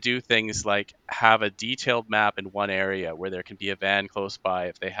 and do things like have a detailed map in one area where there can be a van close by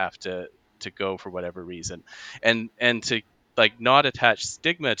if they have to go for whatever reason, and to like not attach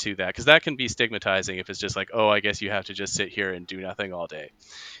stigma to that, because that can be stigmatizing if it's just like, oh, I guess you have to just sit here and do nothing all day.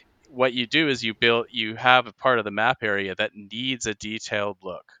 What you do is you have a part of the map area that needs a detailed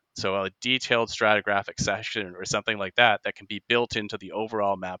look. So a detailed stratigraphic section or something like that can be built into the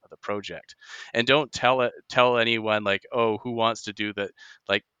overall map of the project. And don't tell anyone like, oh, who wants to do that?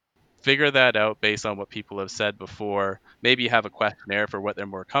 Like, figure that out based on what people have said before. Maybe have a questionnaire for what they're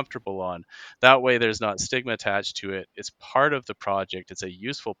more comfortable on. That way there's not stigma attached to it. It's part of the project. It's a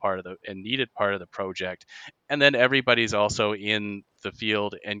useful part of the and needed part of the project. And then everybody's also in the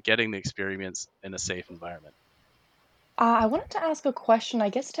field and getting the experience in a safe environment. I wanted to ask a question, I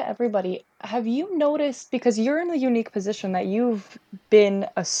guess, to everybody. Have you noticed, because you're in the unique position that you've been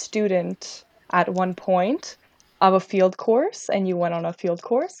a student at one point of a field course and you went on a field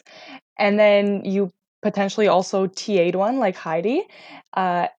course, and then you potentially also TA'd one like Heidi,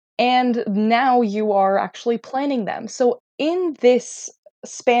 uh, and now you are actually planning them. So, in this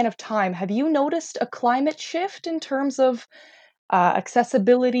span of time, have you noticed a climate shift in terms of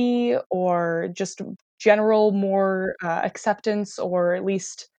accessibility or just general more acceptance, or at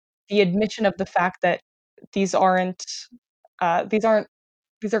least the admission of the fact that these aren't uh, these aren't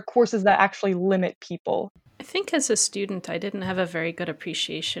these are courses that actually limit people. I think as a student, I didn't have a very good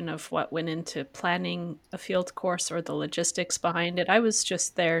appreciation of what went into planning a field course or the logistics behind it. I was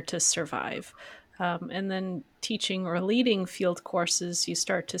just there to survive. And then teaching or leading field courses, you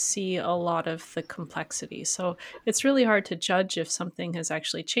start to see a lot of the complexity. So it's really hard to judge if something has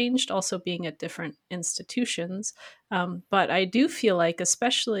actually changed, also being at different institutions. But I do feel like,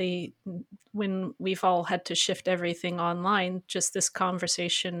 especially when we've all had to shift everything online, just this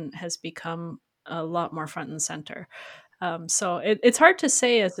conversation has become a lot more front and center. So it's hard to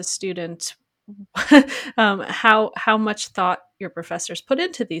say as a student how much thought your professors put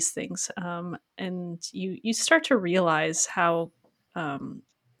into these things, and you start to realize how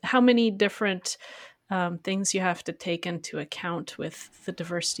many different things you have to take into account with the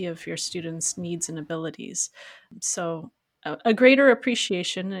diversity of your students' needs and abilities. So a greater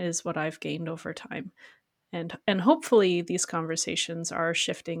appreciation is what I've gained over time, and hopefully these conversations are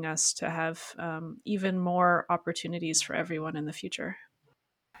shifting us to have even more opportunities for everyone in the future.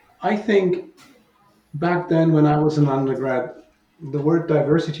 I think back then when I was an undergrad, the word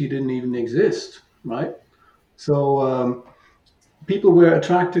diversity didn't even exist, right? So people were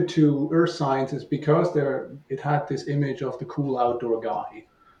attracted to earth sciences because it had this image of the cool outdoor guy,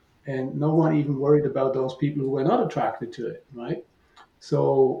 and no one even worried about those people who were not attracted to it, right?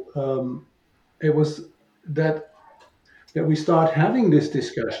 So it was that we start having this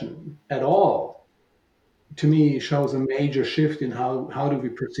discussion at all, to me shows a major shift in how do we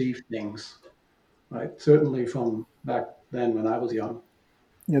perceive things, right? Certainly from back then when I was young.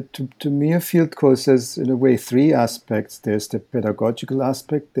 Yeah, to me, a field course has, in a way, three aspects. There's the pedagogical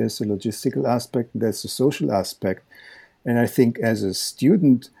aspect, there's the logistical aspect, and there's the social aspect. And I think as a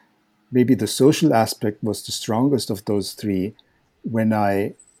student, maybe the social aspect was the strongest of those three. When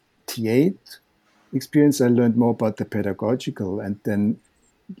I TA'd experience, I learned more about the pedagogical, and then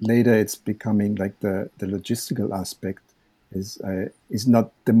later it's becoming like the logistical aspect is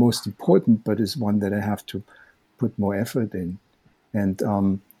not the most important, but is one that I have to put more effort in. And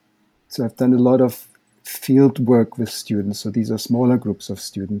so I've done a lot of field work with students. So these are smaller groups of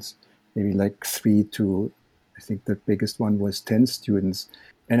students, maybe like 3 to, I think the biggest one was 10 students.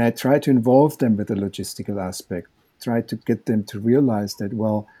 And I try to involve them with the logistical aspect, try to get them to realize that,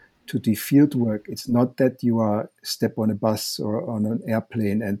 well, to do field work, it's not that you are step on a bus or on an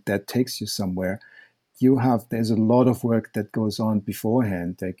airplane and that takes you somewhere. There's a lot of work that goes on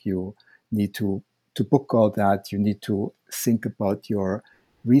beforehand. Like you need to book all that. You need to think about your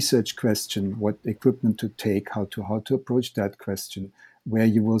research question, what equipment to take, how to approach that question, where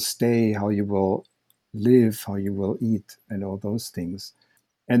you will stay, how you will live, how you will eat, and all those things.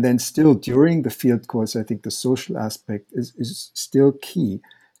 And then still during the field course, I think the social aspect is still key.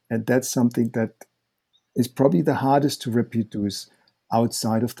 And that's something that is probably the hardest to reproduce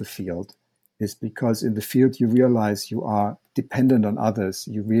outside of the field, is because in the field you realize you are dependent on others.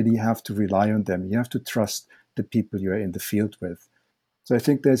 You really have to rely on them. You have to trust the people you're in the field with. So I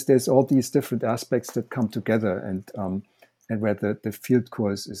think there's all these different aspects that come together, and where the field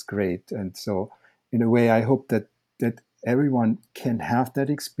course is great. And so in a way, I hope that everyone can have that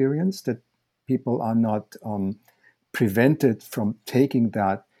experience, that people are not prevented from taking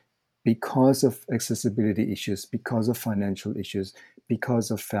that because of accessibility issues, because of financial issues,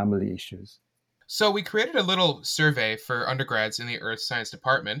 because of family issues. So we created a little survey for undergrads in the Earth Science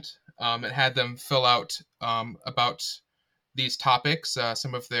department. It had them fill out about these topics,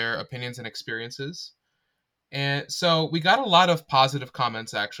 some of their opinions and experiences. And so we got a lot of positive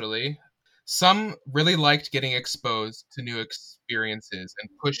comments, actually. Some really liked getting exposed to new experiences and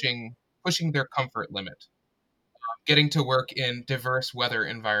pushing their comfort limit, getting to work in diverse weather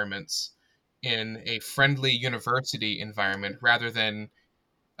environments, in a friendly university environment, rather than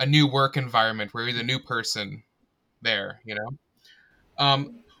a new work environment where you're the new person there, you know?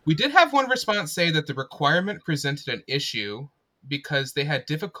 We did have one response say that the requirement presented an issue because they had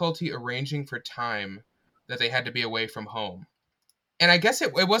difficulty arranging for time that they had to be away from home. And I guess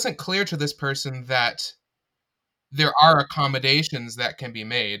it wasn't clear to this person that there are accommodations that can be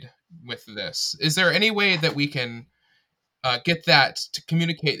made with this. Is there any way that we can get that to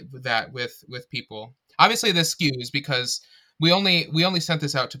communicate that with people? Obviously, this skews because we only sent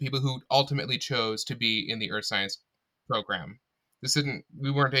this out to people who ultimately chose to be in the Earth Science program.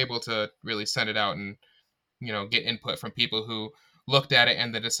 We weren't able to really send it out and get input from people who looked at it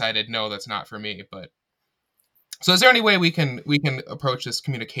and then decided, no, that's not for me. But so is there any way we can approach this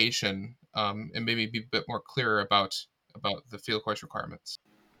communication and maybe be a bit more clearer about the field course requirements?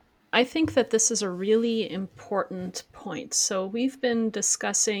 I think that this is a really important point. So we've been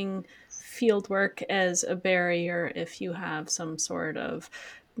discussing fieldwork as a barrier if you have some sort of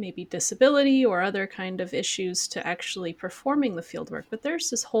maybe disability or other kind of issues to actually performing the fieldwork. But there's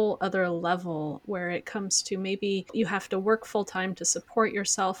this whole other level where it comes to maybe you have to work full time to support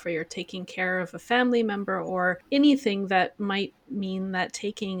yourself, or you're taking care of a family member, or anything that might mean that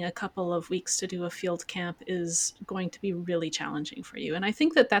taking a couple of weeks to do a field camp is going to be really challenging for you. And I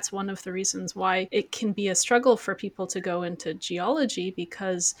think that that's one of the reasons why it can be a struggle for people to go into geology,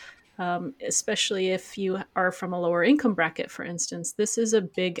 because especially if you are from a lower income bracket, for instance, this is a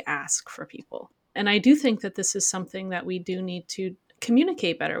big ask for people. And I do think that this is something that we do need to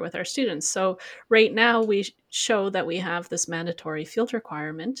communicate better with our students. So right now we show that we have this mandatory field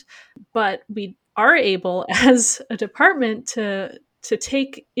requirement, but we are able as a department to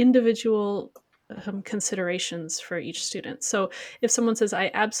take individual considerations for each student. So if someone says,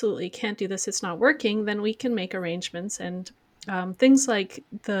 I absolutely can't do this, it's not working, then we can make arrangements, and things like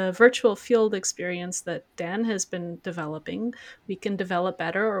the virtual field experience that Dan has been developing, we can develop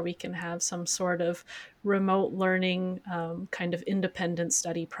better, or we can have some sort of remote learning kind of independent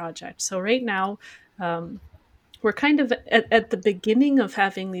study project. So right now, we're kind of at the beginning of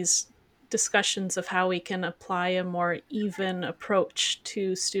having these discussions of how we can apply a more even approach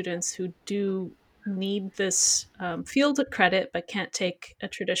to students who do need this field credit but can't take a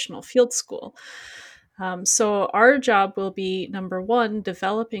traditional field school. So our job will be, number one,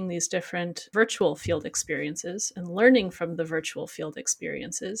 developing these different virtual field experiences and learning from the virtual field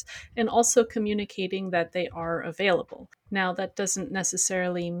experiences, and also communicating that they are available. Now, that doesn't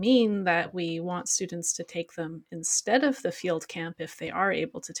necessarily mean that we want students to take them instead of the field camp if they are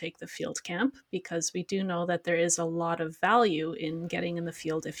able to take the field camp, because we do know that there is a lot of value in getting in the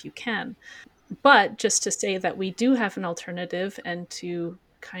field if you can. But just to say that we do have an alternative, and to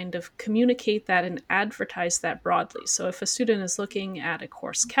kind of communicate that and advertise that broadly. So if a student is looking at a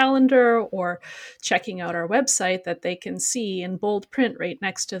course calendar or checking out our website, that they can see in bold print right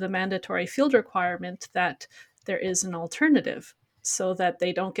next to the mandatory field requirement that there is an alternative, so that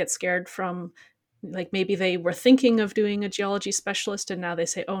they don't get scared from, like, maybe they were thinking of doing a geology specialist and now they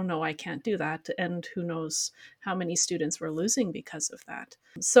say, oh no, I can't do that. And who knows how many students we're losing because of that.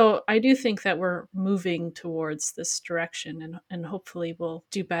 So I do think that we're moving towards this direction, and hopefully we'll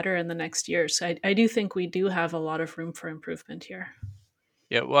do better in the next years. So I do think we do have a lot of room for improvement here.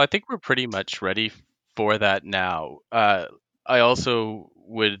 Yeah, well, I think we're pretty much ready for that now. I also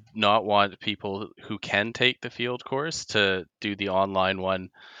would not want people who can take the field course to do the online one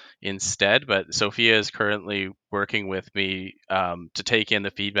instead. But Sophia is currently working with me to take in the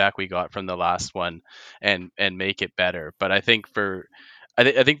feedback we got from the last one and make it better. But I think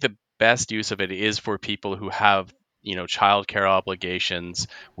I think the best use of it is for people who have childcare obligations,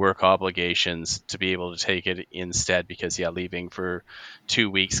 work obligations, to be able to take it instead, because leaving for 2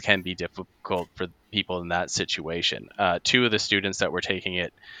 weeks can be difficult for people in that situation. Two of the students that were taking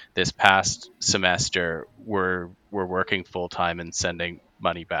it this past semester were working full time and sending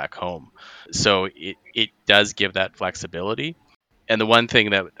money back home, so it does give that flexibility. And the one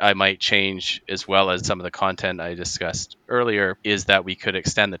thing that I might change, as well as some of the content I discussed earlier, is that we could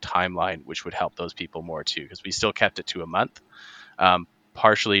extend the timeline, which would help those people more too, because we still kept it to a month.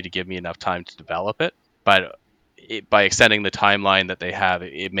 partially to give me enough time to develop it, but by extending the timeline that they have,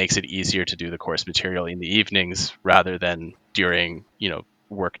 it makes it easier to do the course material in the evenings rather than during,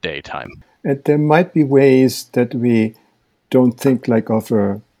 workday time. And there might be ways that we don't think like of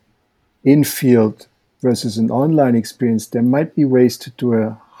a in-field versus an online experience. There might be ways to do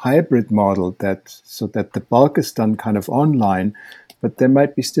a hybrid model so that the bulk is done kind of online, but there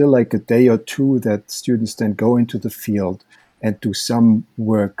might be still like a day or two that students then go into the field and do some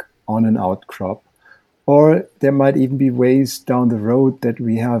work on an outcrop. Or there might even be ways down the road that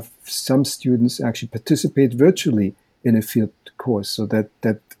we have some students actually participate virtually in a field course, so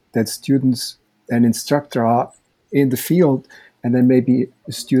that students and instructor are in the field, and then maybe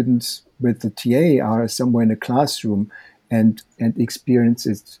students with the TA are somewhere in a classroom and experience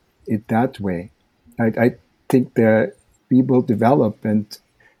it that way. I think we will develop, and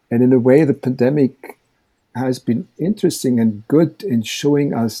in a way the pandemic has been interesting and good in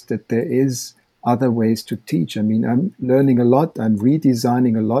showing us that there is other ways to teach. I mean, I'm learning a lot. I'm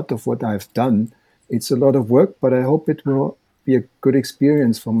redesigning a lot of what I've done. It's a lot of work, but I hope it will be a good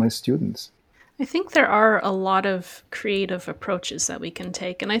experience for my students. I think there are a lot of creative approaches that we can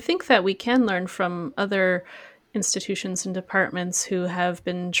take. And I think that we can learn from other institutions and departments who have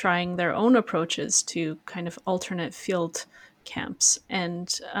been trying their own approaches to kind of alternate field camps.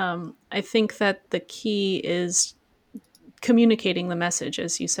 And I think that the key is communicating the message,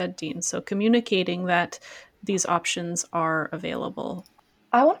 as you said, Dean. So communicating that these options are available.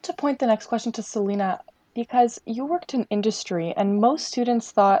 I want to point the next question to Selena because you worked in industry and most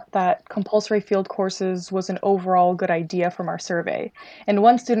students thought that compulsory field courses was an overall good idea from our survey. And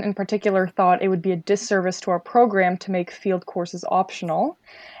one student in particular thought it would be a disservice to our program to make field courses optional.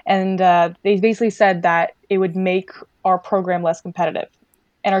 And they basically said that it would make our program less competitive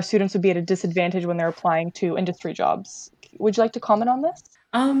and our students would be at a disadvantage when they're applying to industry jobs. Would you like to comment on this?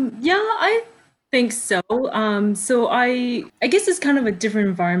 Yeah, I think so. So I guess it's kind of a different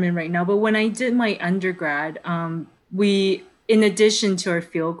environment right now. But when I did my undergrad, we, in addition to our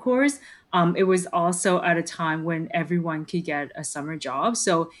field course, it was also at a time when everyone could get a summer job.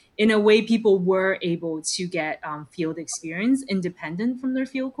 So in a way, people were able to get field experience independent from their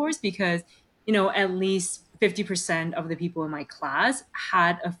field course because, at least 50% of the people in my class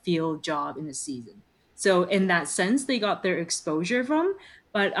had a field job in the season. So in that sense, they got their exposure from.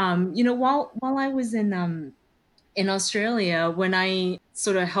 But while I was in Australia, when I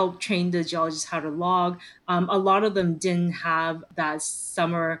sort of helped train the geologists how to log, a lot of them didn't have that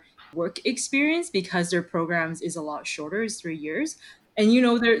summer work experience because their programs is a lot shorter, it's 3 years. And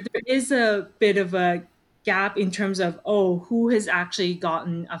there is a bit of a gap in terms of who has actually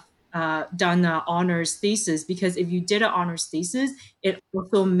gotten done an honors thesis, because if you did an honors thesis, it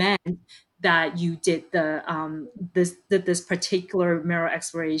also meant that you did this particular mineral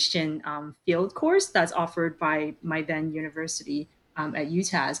exploration field course that's offered by my then university at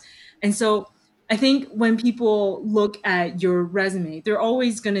UTAS. And so I think when people look at your resume, they're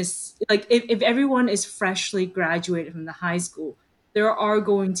always going to, like, if everyone is freshly graduated from the high school, there are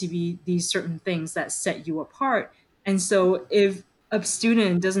going to be these certain things that set you apart. And so if a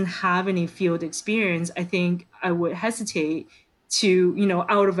student doesn't have any field experience, I think I would hesitate to,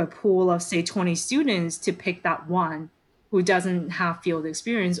 out of a pool of say 20 students, to pick that one who doesn't have field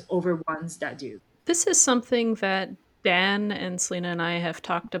experience over ones that do. This is something that Dan and Selena and I have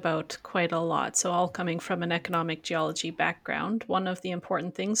talked about quite a lot. So, all coming from an economic geology background, one of the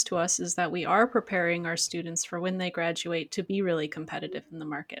important things to us is that we are preparing our students for when they graduate to be really competitive in the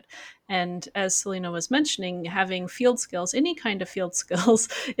market. And as Selena was mentioning, having field skills, any kind of field skills,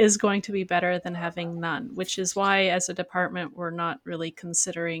 is going to be better than having none, which is why, as a department, we're not really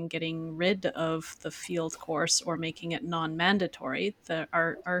considering getting rid of the field course or making it non-mandatory.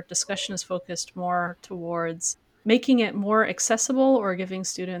 Our discussion is focused more towards making it more accessible or giving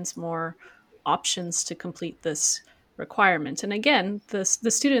students more options to complete this requirement. And again, the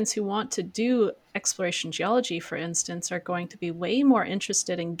students who want to do exploration geology, for instance, are going to be way more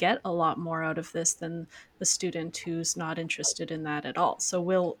interested and get a lot more out of this than the student who's not interested in that at all. So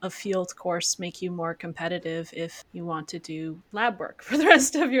will a field course make you more competitive if you want to do lab work for the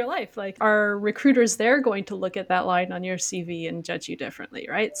rest of your life? Like, are recruiters there going to look at that line on your CV and judge you differently,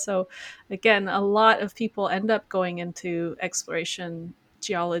 right? So again, a lot of people end up going into exploration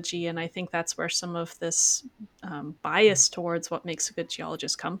geology, and I think that's where some of this bias towards what makes a good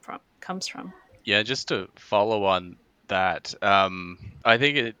geologist comes from. Yeah, just to follow on that, I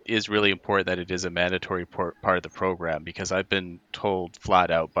think it is really important that it is a mandatory part of the program, because I've been told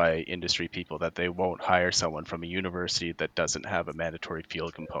flat out by industry people that they won't hire someone from a university that doesn't have a mandatory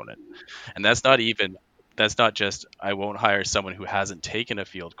field component. And that's not even that's not just I won't hire someone who hasn't taken a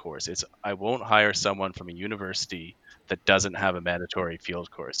field course. It's I won't hire someone from a university that doesn't have a mandatory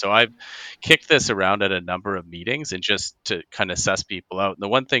field course. So I've kicked this around at a number of meetings and just to kind of suss people out. And the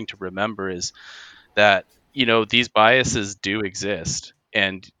one thing to remember is that, these biases do exist,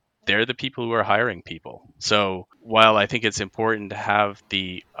 and they're the people who are hiring people. So while I think it's important to have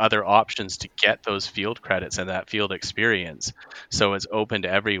the other options to get those field credits and that field experience, so it's open to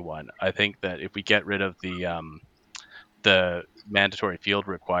everyone, I think that if we get rid of the mandatory field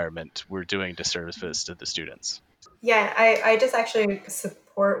requirement, we're doing disservice to the students. Yeah, I just actually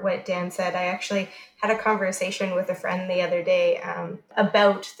support what Dan said. I actually had a conversation with a friend the other day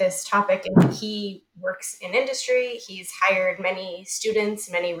about this topic, and he works in industry. He's hired many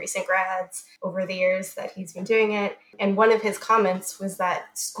students, many recent grads over the years that he's been doing it. And one of his comments was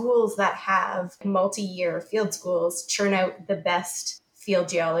that schools that have multi-year field schools churn out the best field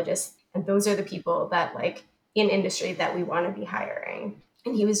geologists. And those are the people that in industry that we want to be hiring.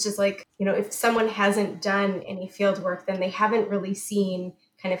 And he was just like, if someone hasn't done any field work, then they haven't really seen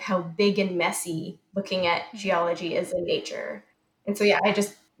kind of how big and messy looking at geology is in nature. And so, yeah, I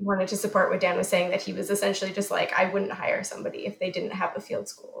just wanted to support what Dan was saying, that he was essentially just like, I wouldn't hire somebody if they didn't have a field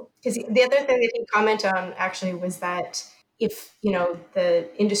school. Because the other thing that he commented on actually was that if, the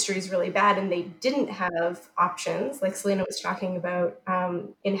industry is really bad and they didn't have options, like Selena was talking about,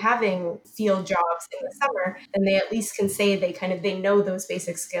 in having field jobs in the summer, then they at least can say they know those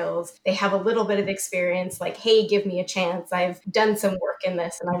basic skills. They have a little bit of experience, like, hey, give me a chance. I've done some work in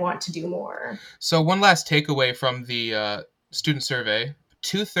this and I want to do more. So one last takeaway from the student survey: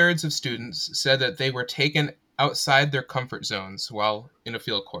 2/3 of students said that they were taken outside their comfort zones while in a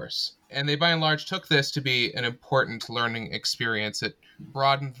field course. And they, by and large, took this to be an important learning experience. It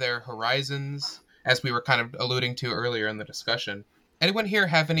broadened their horizons, as we were kind of alluding to earlier in the discussion. Anyone here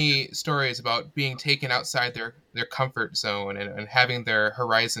have any stories about being taken outside their comfort zone and having their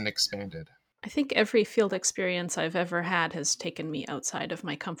horizon expanded? I think every field experience I've ever had has taken me outside of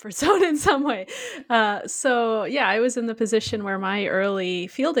my comfort zone in some way. So yeah, I was in the position where my early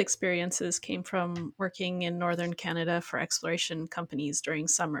field experiences came from working in Northern Canada for exploration companies during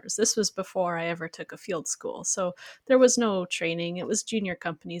summers. This was before I ever took a field school. So there was no training. It was junior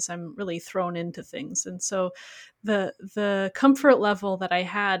companies. I'm really thrown into things. And so the comfort level that I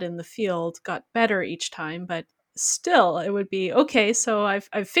had in the field got better each time, but still it would be okay, so I've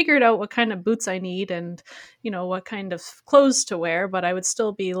figured out what kind of boots I need and what kind of clothes to wear, but I would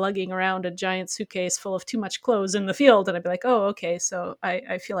still be lugging around a giant suitcase full of too much clothes in the field, and I'd be like, oh, okay, so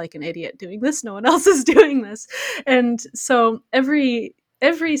I feel like an idiot doing this, no one else is doing this. And so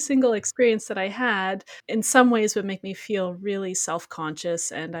every single experience that I had in some ways would make me feel really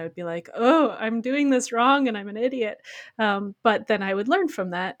self-conscious, and I would be like, oh, I'm doing this wrong and I'm an idiot. But then I would learn from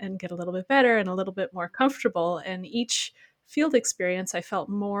that and get a little bit better and a little bit more comfortable. And each field experience, I felt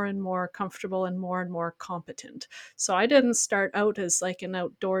more and more comfortable and more competent. So I didn't start out as like an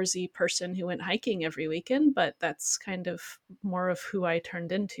outdoorsy person who went hiking every weekend, but that's kind of more of who I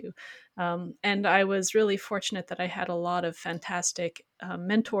turned into. And I was really fortunate that I had a lot of fantastic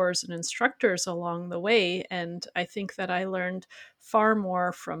mentors and instructors along the way. And I think that I learned far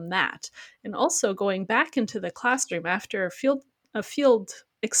more from that. And also going back into the classroom after a field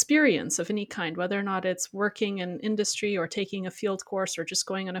experience of any kind, whether or not it's working in industry or taking a field course or just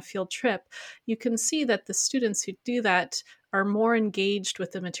going on a field trip, you can see that the students who do that are more engaged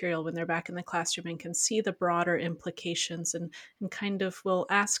with the material when they're back in the classroom and can see the broader implications and kind of will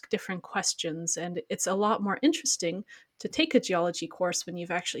ask different questions. And it's a lot more interesting to take a geology course when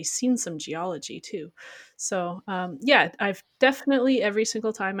you've actually seen some geology too. So yeah, I've definitely every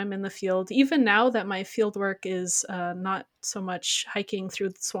single time I'm in the field, even now that my field work is not so much hiking through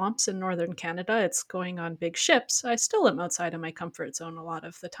the swamps in northern Canada, it's going on big ships, I still am outside of my comfort zone a lot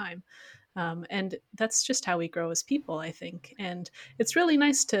of the time. And that's just how we grow as people, I think. And it's really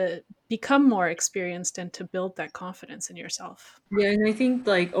nice to become more experienced and to build that confidence in yourself. Yeah, and I think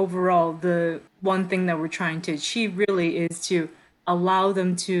overall, the one thing that we're trying to achieve really is to allow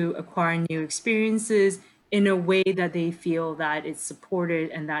them to acquire new experiences in a way that they feel that it's supported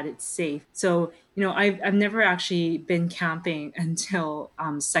and that it's safe. So, I've never actually been camping until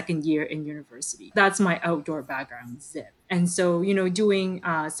second year in university. That's my outdoor background, zip. And so, doing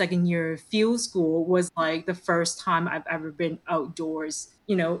second year field school was like the first time I've ever been outdoors,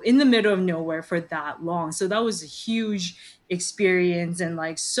 in the middle of nowhere for that long. So that was a huge experience and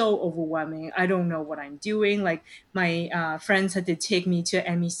so overwhelming. I don't know what I'm doing. Like my friends had to take me to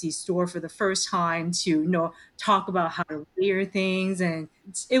an MEC store for the first time to talk about how to layer things, and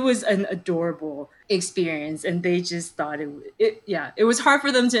it was an adorable experience, and they just thought it was hard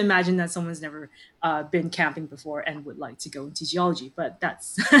for them to imagine that someone's never been camping before and would like to go into geology, but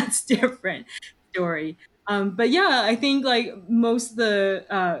that's that's different story. But yeah, I think like most of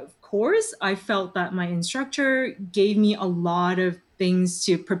the course, I felt that my instructor gave me a lot of things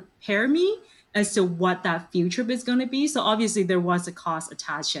to prepare me as to what that field trip is going to be. So obviously there was a cost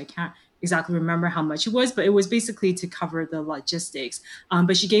attached. I can't exactly remember how much it was, but it was basically to cover the logistics.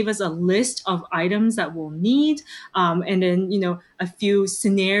 But she gave us a list of items that we'll need, and then a few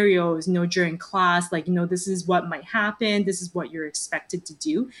scenarios, during class, like this is what might happen, this is what you're expected to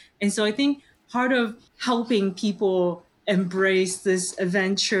do. And so I think part of helping people embrace this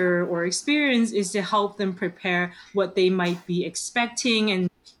adventure or experience is to help them prepare what they might be expecting, and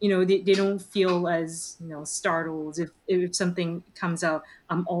they don't feel as startled if something comes out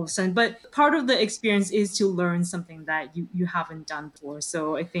all of a sudden. But part of the experience is to learn something that you haven't done before.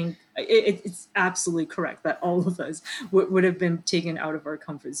 So I think it's absolutely correct that all of us would have been taken out of our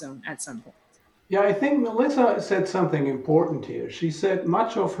comfort zone at some point. Yeah, I think Melissa said something important here. She said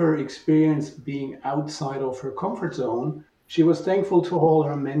much of her experience being outside of her comfort zone, she was thankful to all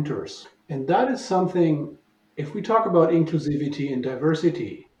her mentors. And that is something, if we talk about inclusivity and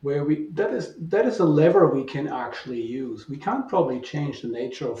diversity, where that is a lever we can actually use. We can't probably change the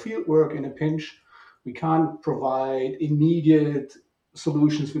nature of fieldwork in a pinch. We can't provide immediate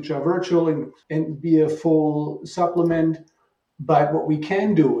solutions which are virtual and be a full supplement, but what we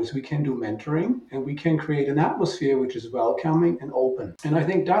can do is we can do mentoring, and we can create an atmosphere which is welcoming and open. And I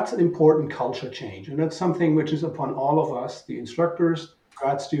think that's an important culture change. And that's something which is upon all of us, the instructors,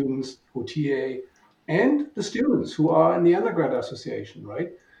 grad students, OTA, and the students who are in the undergrad association,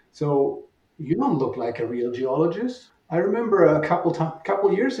 right? So you don't look like a real geologist. I remember a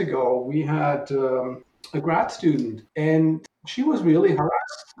couple years ago, we had a grad student, and she was really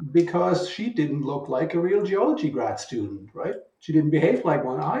harassed because she didn't look like a real geology grad student, right? She didn't behave like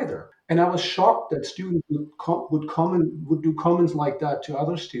one either. And I was shocked that students would do comments like that to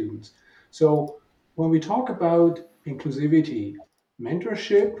other students. So when we talk about inclusivity,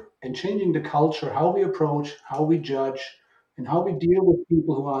 mentorship, and changing the culture, how we approach, how we judge, and how we deal with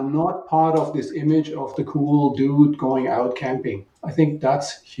people who are not part of this image of the cool dude going out camping, I think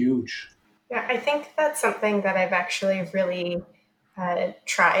that's huge. Yeah, I think that's something that I've actually really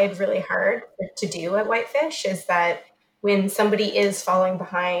tried really hard to do at Whitefish, is that when somebody is falling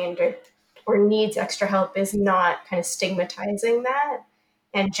behind or needs extra help, is not kind of stigmatizing that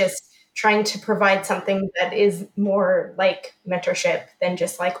and just trying to provide something that is more like mentorship than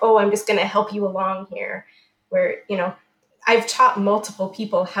just like, oh, I'm just going to help you along here. Where, I've taught multiple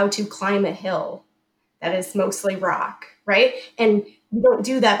people how to climb a hill that is mostly rock, right? And you don't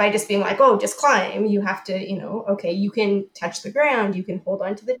do that by just being like, oh, just climb. You have to, okay, you can touch the ground, you can hold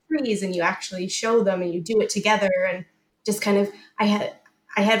on to the trees, and you actually show them and you do it together. And just kind of, I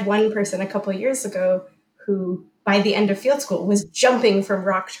had one person a couple of years ago who by the end of field school was jumping from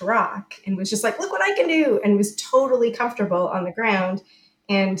rock to rock and was just like, look what I can do, and was totally comfortable on the ground.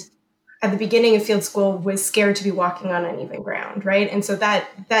 And at the beginning of field school was scared to be walking on uneven ground, right? And so that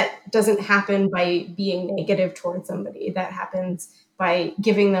doesn't happen by being negative towards somebody. That happens by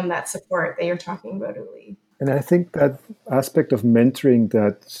giving them that support that you're talking about, Uli. And I think that aspect of mentoring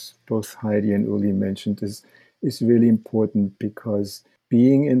that both Heidi and Uli mentioned is really important, because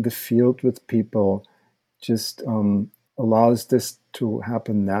being in the field with people just allows this to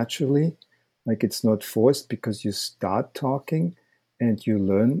happen naturally. Like, it's not forced, because you start talking and you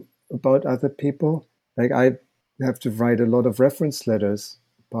learn about other people. Like, I have to write a lot of reference letters.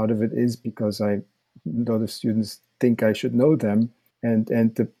 Part of it is because a lot of students think I should know them. And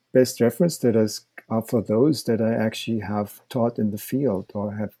the best reference letters are for those that I actually have taught in the field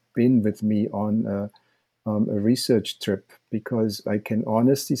or have been with me on a research trip, because I can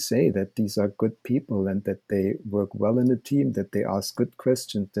honestly say that these are good people and that they work well in a team, that they ask good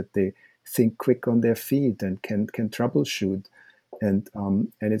questions, that they think quick on their feet and can troubleshoot. And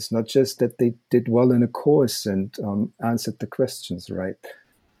it's not just that they did well in a course and answered the questions right.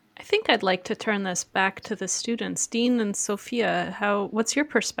 I think I'd like to turn this back to the students. Dean and Sophia, what's your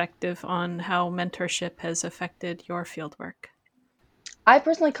perspective on how mentorship has affected your fieldwork? I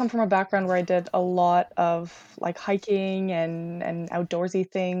personally come from a background where I did a lot of like hiking and outdoorsy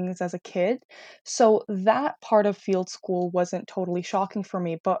things as a kid. So that part of field school wasn't totally shocking for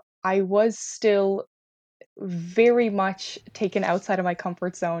me, but I was still very much taken outside of my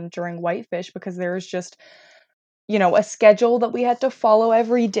comfort zone during Whitefish, because there was just, a schedule that we had to follow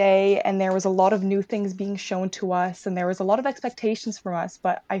every day, and there was a lot of new things being shown to us, and there was a lot of expectations from us,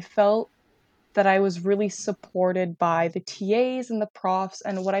 but I felt that I was really supported by the TAs and the profs.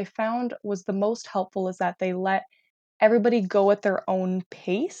 And what I found was the most helpful is that they let everybody go at their own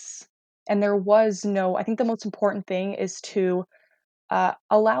pace. And there was no, I think the most important thing is to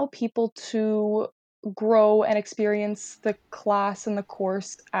allow people to grow and experience the class and the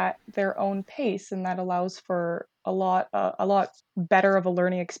course at their own pace, and that allows for a lot better of a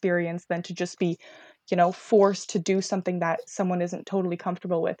learning experience than to just be, forced to do something that someone isn't totally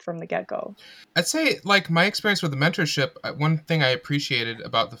comfortable with from the get-go. I'd say, like, my experience with the mentorship, one thing I appreciated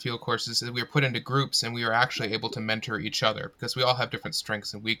about the field courses is we were put into groups and we were actually able to mentor each other because we all have different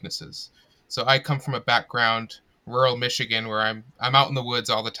strengths and weaknesses. So I come from a background, rural Michigan, where I'm out in the woods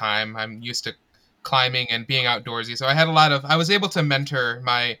all the time. I'm used to climbing and being outdoorsy. So I was able to mentor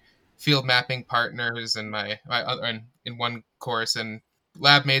my field mapping partners and my other in one course and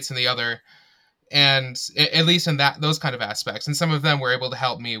lab mates in the other. And at least in those kind of aspects, and some of them were able to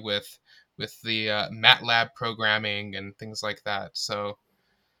help me with the MATLAB programming and things like that. So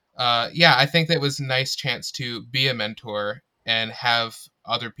yeah, I think that was a nice chance to be a mentor and have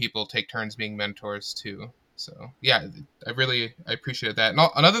other people take turns being mentors too. So yeah, I appreciated that. And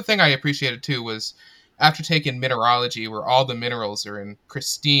another thing I appreciated too was after taking mineralogy, where all the minerals are in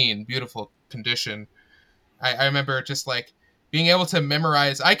pristine, beautiful condition. I remember just like being able to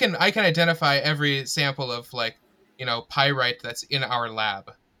memorize. I can identify every sample of like pyrite that's in our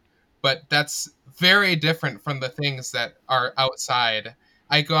lab, but that's very different from the things that are outside.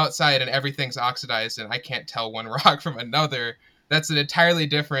 I go outside and everything's oxidized and I can't tell one rock from another. That's an entirely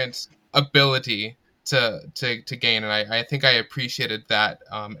different ability to gain, and I think I appreciated that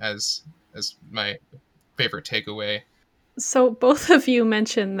as my favorite takeaway. So both of you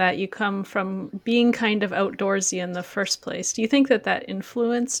mentioned that you come from being kind of outdoorsy in the first place. Do you think that that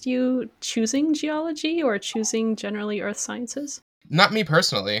influenced you choosing geology or choosing generally earth sciences? Not me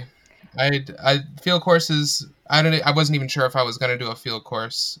personally. I field courses. I wasn't even sure if I was going to do a field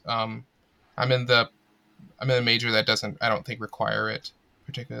course. I'm in the major that I don't think require it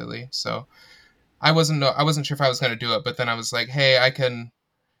particularly. So I wasn't sure if I was going to do it. But then I was like, hey, I can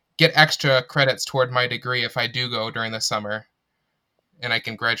get extra credits toward my degree if I do go during the summer, and I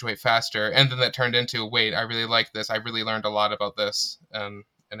can graduate faster. And then that turned into, wait, I really like this. I really learned a lot about this, and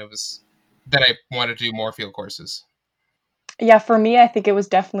it was that I wanted to do more field courses. Yeah, for me, I think it was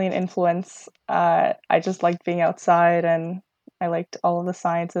definitely an influence. I just liked being outside, and I liked all of the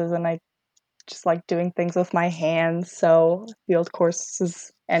sciences, and I just liked doing things with my hands. So field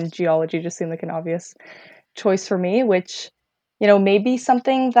courses and geology just seemed like an obvious choice for me, which, may be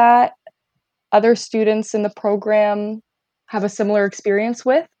something that other students in the program have a similar experience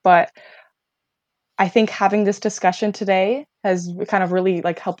with. But I think having this discussion today has kind of really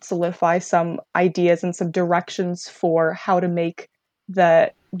like helped solidify some ideas and some directions for how to make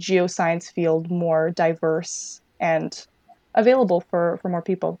the geoscience field more diverse and available for more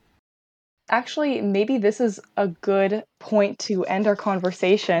people. Actually, maybe this is a good point to end our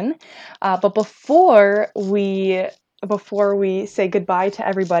conversation. But before we say goodbye to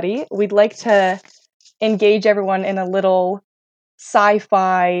everybody, we'd like to engage everyone in a little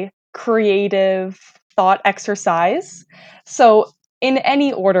sci-fi creative thought exercise. So, in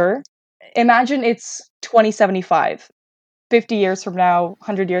any order, imagine it's 2075. 50 years from now,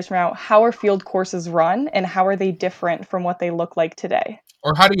 100 years from now, how are field courses run and how are they different from what they look like today?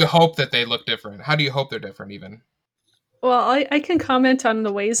 Or how do you hope that they look different? How do you hope they're different even? Well, I can comment on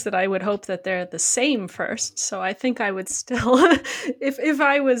the ways that I would hope that they're the same first. So I think I would still, if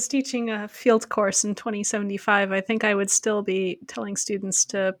I was teaching a field course in 2075, I think I would still be telling students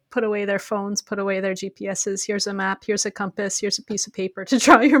to put away their phones, put away their GPSs. Here's a map, here's a compass, here's a piece of paper to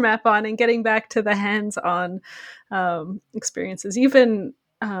draw your map on, and getting back to the hands-on experiences. Even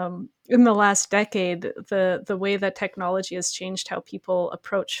in the last decade, the way that technology has changed how people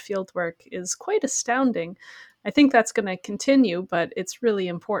approach fieldwork is quite astounding. I think that's going to continue, but it's really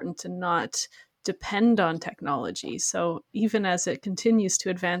important to not depend on technology. So even as it continues to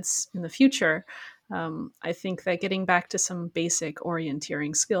advance in the future, I think that getting back to some basic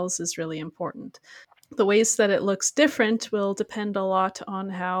orienteering skills is really important. The ways that it looks different will depend a lot on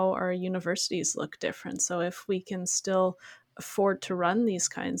how our universities look different. So if we can still afford to run these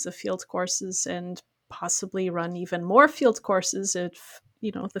kinds of field courses and possibly run even more field courses if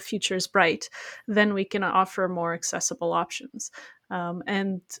the future is bright, then we can offer more accessible options.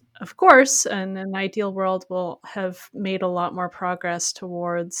 And of course, in an ideal world, we'll have made a lot more progress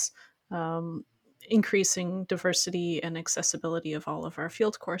towards increasing diversity and accessibility of all of our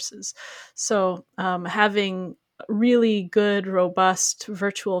field courses. So having really good, robust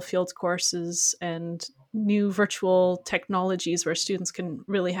virtual field courses and new virtual technologies where students can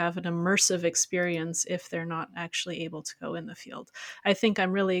really have an immersive experience if they're not actually able to go in the field. I think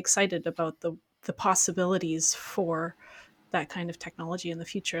I'm really excited about the possibilities for that kind of technology in the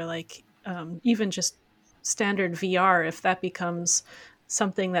future, like even just standard VR. If that becomes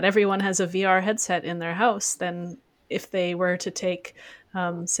something that everyone has a VR headset in their house, then if they were to take,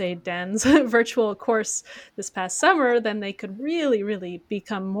 say, Dan's virtual course this past summer, then they could really, really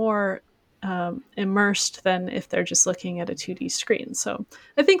become more immersed than if they're just looking at a 2D screen. So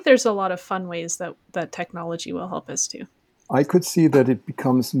I think there's a lot of fun ways that technology will help us too. I could see that it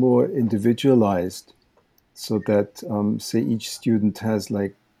becomes more individualized, so that, say, each student has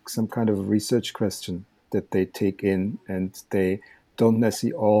like some kind of a research question that they take in, and they don't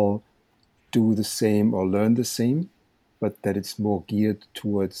necessarily all do the same or learn the same, but that it's more geared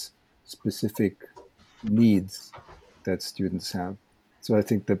towards specific needs that students have. So I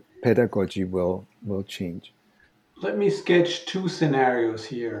think the pedagogy will change. Let me sketch two scenarios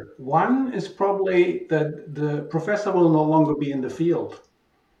here. One is probably that the professor will no longer be in the field,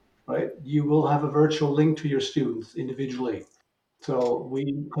 right? You will have a virtual link to your students individually. So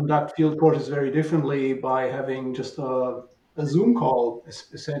we conduct field courses very differently by having just a Zoom call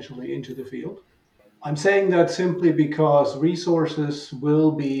essentially into the field. I'm saying that simply because resources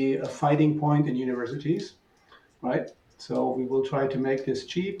will be a fighting point in universities, right? So we will try to make this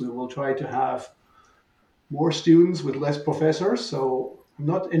cheap. We will try to have more students with less professors. So I'm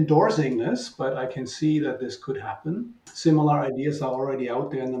not endorsing this, but I can see that this could happen. Similar ideas are already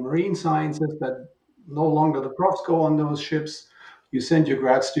out there in the marine sciences that no longer the profs go on those ships. You send your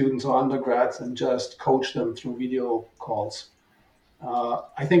grad students or undergrads and just coach them through video calls.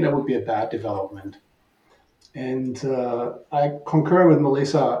 I think that would be a bad development. And I concur with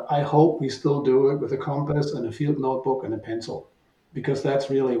Melissa. I hope we still do it with a compass and a field notebook and a pencil, because that's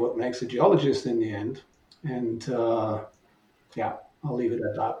really what makes a geologist in the end. And yeah, I'll leave it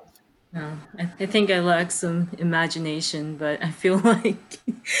at that. No, I think I lack some imagination, but I feel like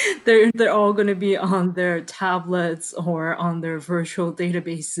they're all going to be on their tablets or on their virtual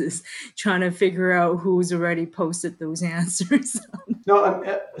databases trying to figure out who's already posted those answers. No,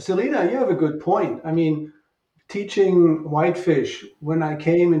 Selena, you have a good point. I mean, teaching whitefish when I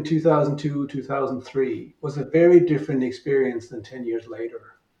came in 2002, 2003 was a very different experience than 10 years later.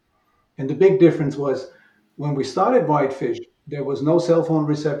 And the big difference was when we started whitefish, there was no cell phone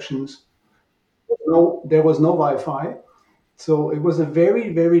receptions, there was no Wi-Fi. So it was a very,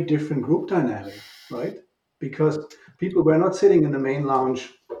 very different group dynamic, right? Because people were not sitting in the main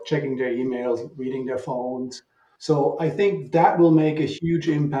lounge checking their emails, reading their phones. So I think that will make a huge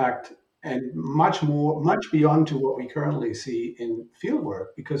impact and much more, much beyond to what we currently see in fieldwork,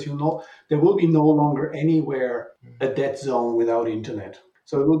 because there will be no longer anywhere a dead zone without internet.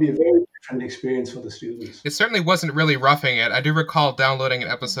 So it will be a very different experience for the students. It certainly wasn't really roughing it. I do recall downloading an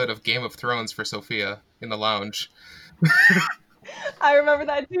episode of Game of Thrones for Sophia in the lounge. I remember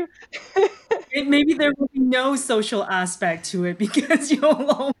that too. Maybe there will be no social aspect to it because you'll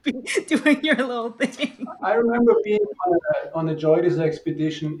all be doing your little thing. I remember being on a JOIDES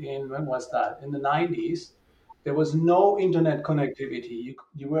expedition when was that? In the 90s. There was no internet connectivity.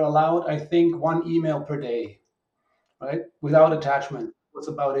 You were allowed, I think, one email per day, right? Without attachment. That's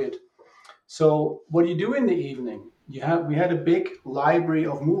about it. So what do you do in the evening? We had a big library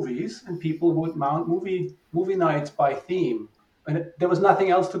of movies, and people would mount movie nights by theme, and there was nothing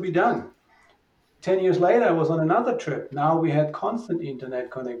else to be done. 10 years later, I was on another trip. Now we had constant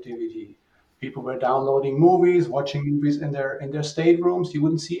internet connectivity. People were downloading movies, watching movies in their staterooms. You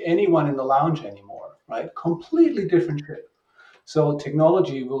wouldn't see anyone in the lounge anymore, right? Completely different trip. So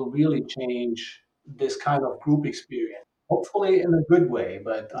technology will really change this kind of group experience. Hopefully in a good way,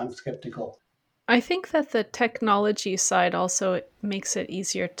 but I'm skeptical. I think that the technology side also makes it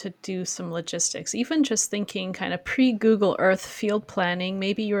easier to do some logistics. Even just thinking kind of pre Google Earth field planning,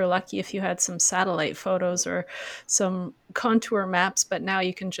 maybe you were lucky if you had some satellite photos or some contour maps, but now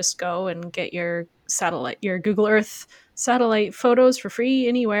you can just go and get your Google Earth satellite photos for free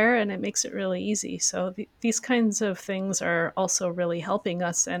anywhere, and it makes it really easy. So these kinds of things are also really helping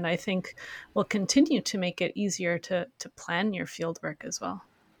us, and I think will continue to make it easier to plan your fieldwork as well.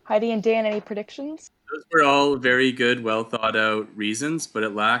 Heidi and Dan, any predictions? Those were all very good, well thought out reasons, but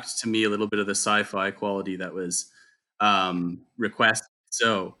it lacked to me a little bit of the sci-fi quality that was requested.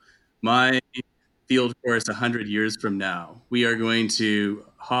 So my field course 100 years from now, we are going to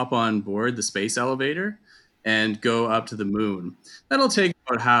hop on board the space elevator and go up to the moon. That'll take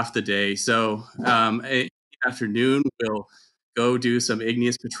about half the day. So afternoon, we'll go do some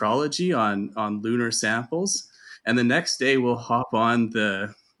igneous petrology on lunar samples. And the next day, we'll hop on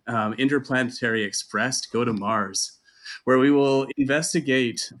the Interplanetary Express to go to Mars, where we will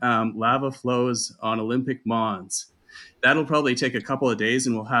investigate lava flows on Olympic Mons. That'll probably take a couple of days,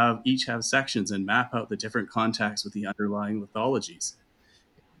 and we'll each have sections and map out the different contacts with the underlying lithologies.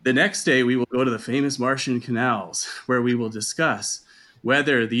 The next day, we will go to the famous Martian canals, where we will discuss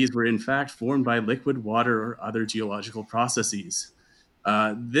whether these were in fact formed by liquid water or other geological processes.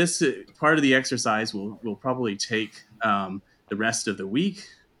 This part of the exercise will probably take the rest of the week,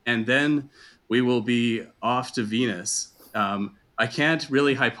 and then we will be off to Venus. I can't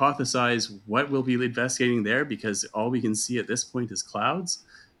really hypothesize what we'll be investigating there because all we can see at this point is clouds,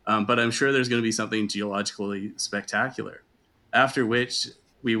 but I'm sure there's going to be something geologically spectacular. After which,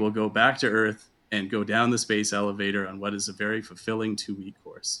 we will go back to Earth and go down the space elevator on what is a very fulfilling 2-week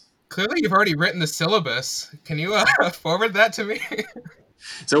course. Clearly, you've already written the syllabus. Can you forward that to me?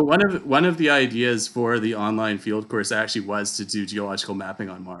 So one of the ideas for the online field course actually was to do geological mapping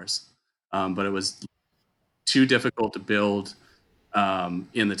on Mars, but it was too difficult to build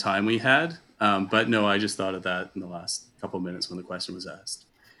in the time we had. But no, I just thought of that in the last couple of minutes when the question was asked.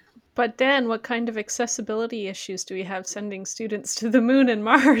 But Dan, what kind of accessibility issues do we have sending students to the moon and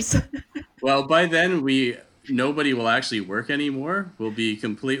Mars? Well, by then nobody will actually work anymore. We'll be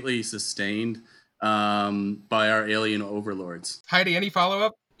completely sustained by our alien overlords. Heidi, any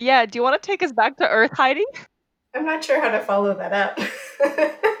follow-up? Yeah, do you want to take us back to Earth, Heidi? I'm not sure how to follow that up.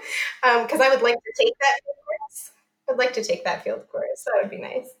 Because I would like to take that field course. I'd like to take that field course. That would be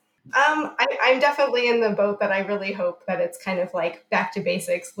nice. I'm definitely in the boat that I really hope that it's kind of like back to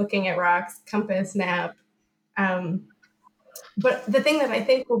basics, looking at rocks, compass, map. But the thing that I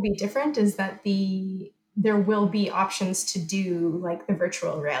think will be different is that there will be options to do like the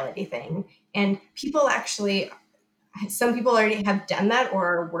virtual reality thing. And some people already have done that or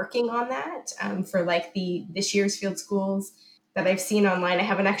are working on that for like this year's field schools that I've seen online. I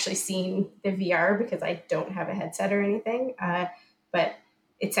haven't actually seen the VR because I don't have a headset or anything, but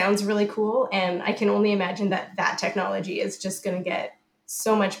it sounds really cool. And I can only imagine that technology is just going to get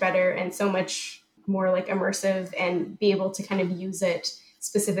so much better and so much more like immersive and be able to kind of use it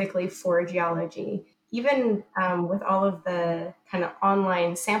specifically for geology. Even with all of the kind of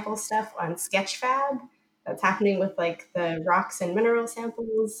online sample stuff on Sketchfab that's happening with like the rocks and mineral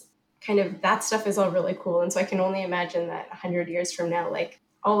samples, kind of that stuff is all really cool. And so I can only imagine that 100 years from now, like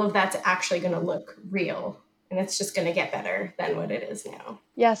all of that's actually going to look real. And it's just going to get better than what it is now.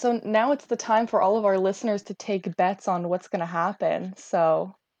 Yeah, so now it's the time for all of our listeners to take bets on what's going to happen.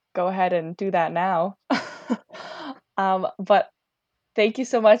 So go ahead and do that now. But thank you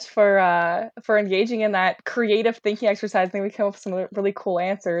so much for engaging in that creative thinking exercise. I think we came up with some really cool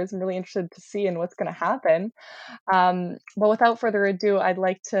answers. I'm really interested to see in what's going to happen. But without further ado, I'd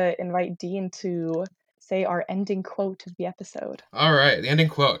like to invite Dean to say our ending quote of the episode. All right, the ending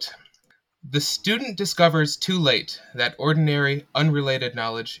quote. The student discovers too late that ordinary, unrelated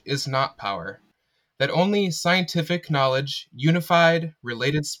knowledge is not power, that only scientific knowledge, unified,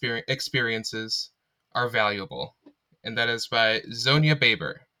 related experiences are valuable. And that is by Zonia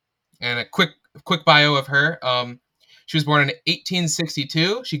Baber. And a quick bio of her. She was born in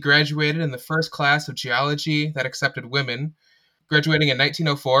 1862. She graduated in the first class of geology that accepted women, graduating in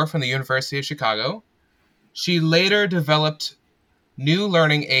 1904 from the University of Chicago. She later developed new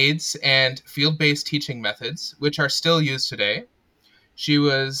learning aids and field-based teaching methods, which are still used today. She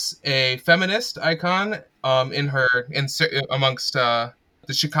was a feminist icon amongst the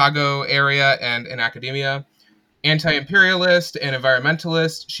Chicago area and in academia, anti-imperialist and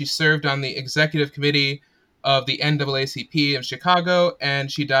environmentalist. She served on the executive committee of the NAACP in Chicago,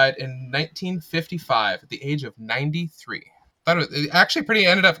 and she died in 1955 at the age of 93. It actually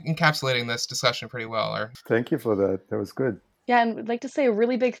ended up encapsulating this discussion pretty well. Thank you for that. That was good. Yeah, and I'd like to say a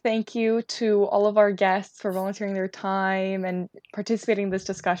really big thank you to all of our guests for volunteering their time and participating in this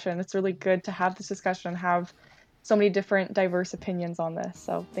discussion. It's really good to have this discussion and have so many different diverse opinions on this.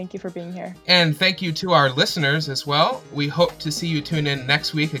 So thank you for being here. And thank you to our listeners as well. We hope to see you tune in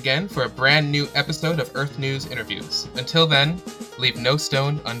next week again for a brand new episode of Earth News Interviews. Until then, leave no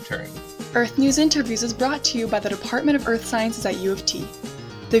stone unturned. Earth News Interviews is brought to you by the Department of Earth Sciences at U of T.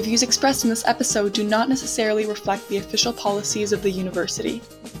 The views expressed in this episode do not necessarily reflect the official policies of the university.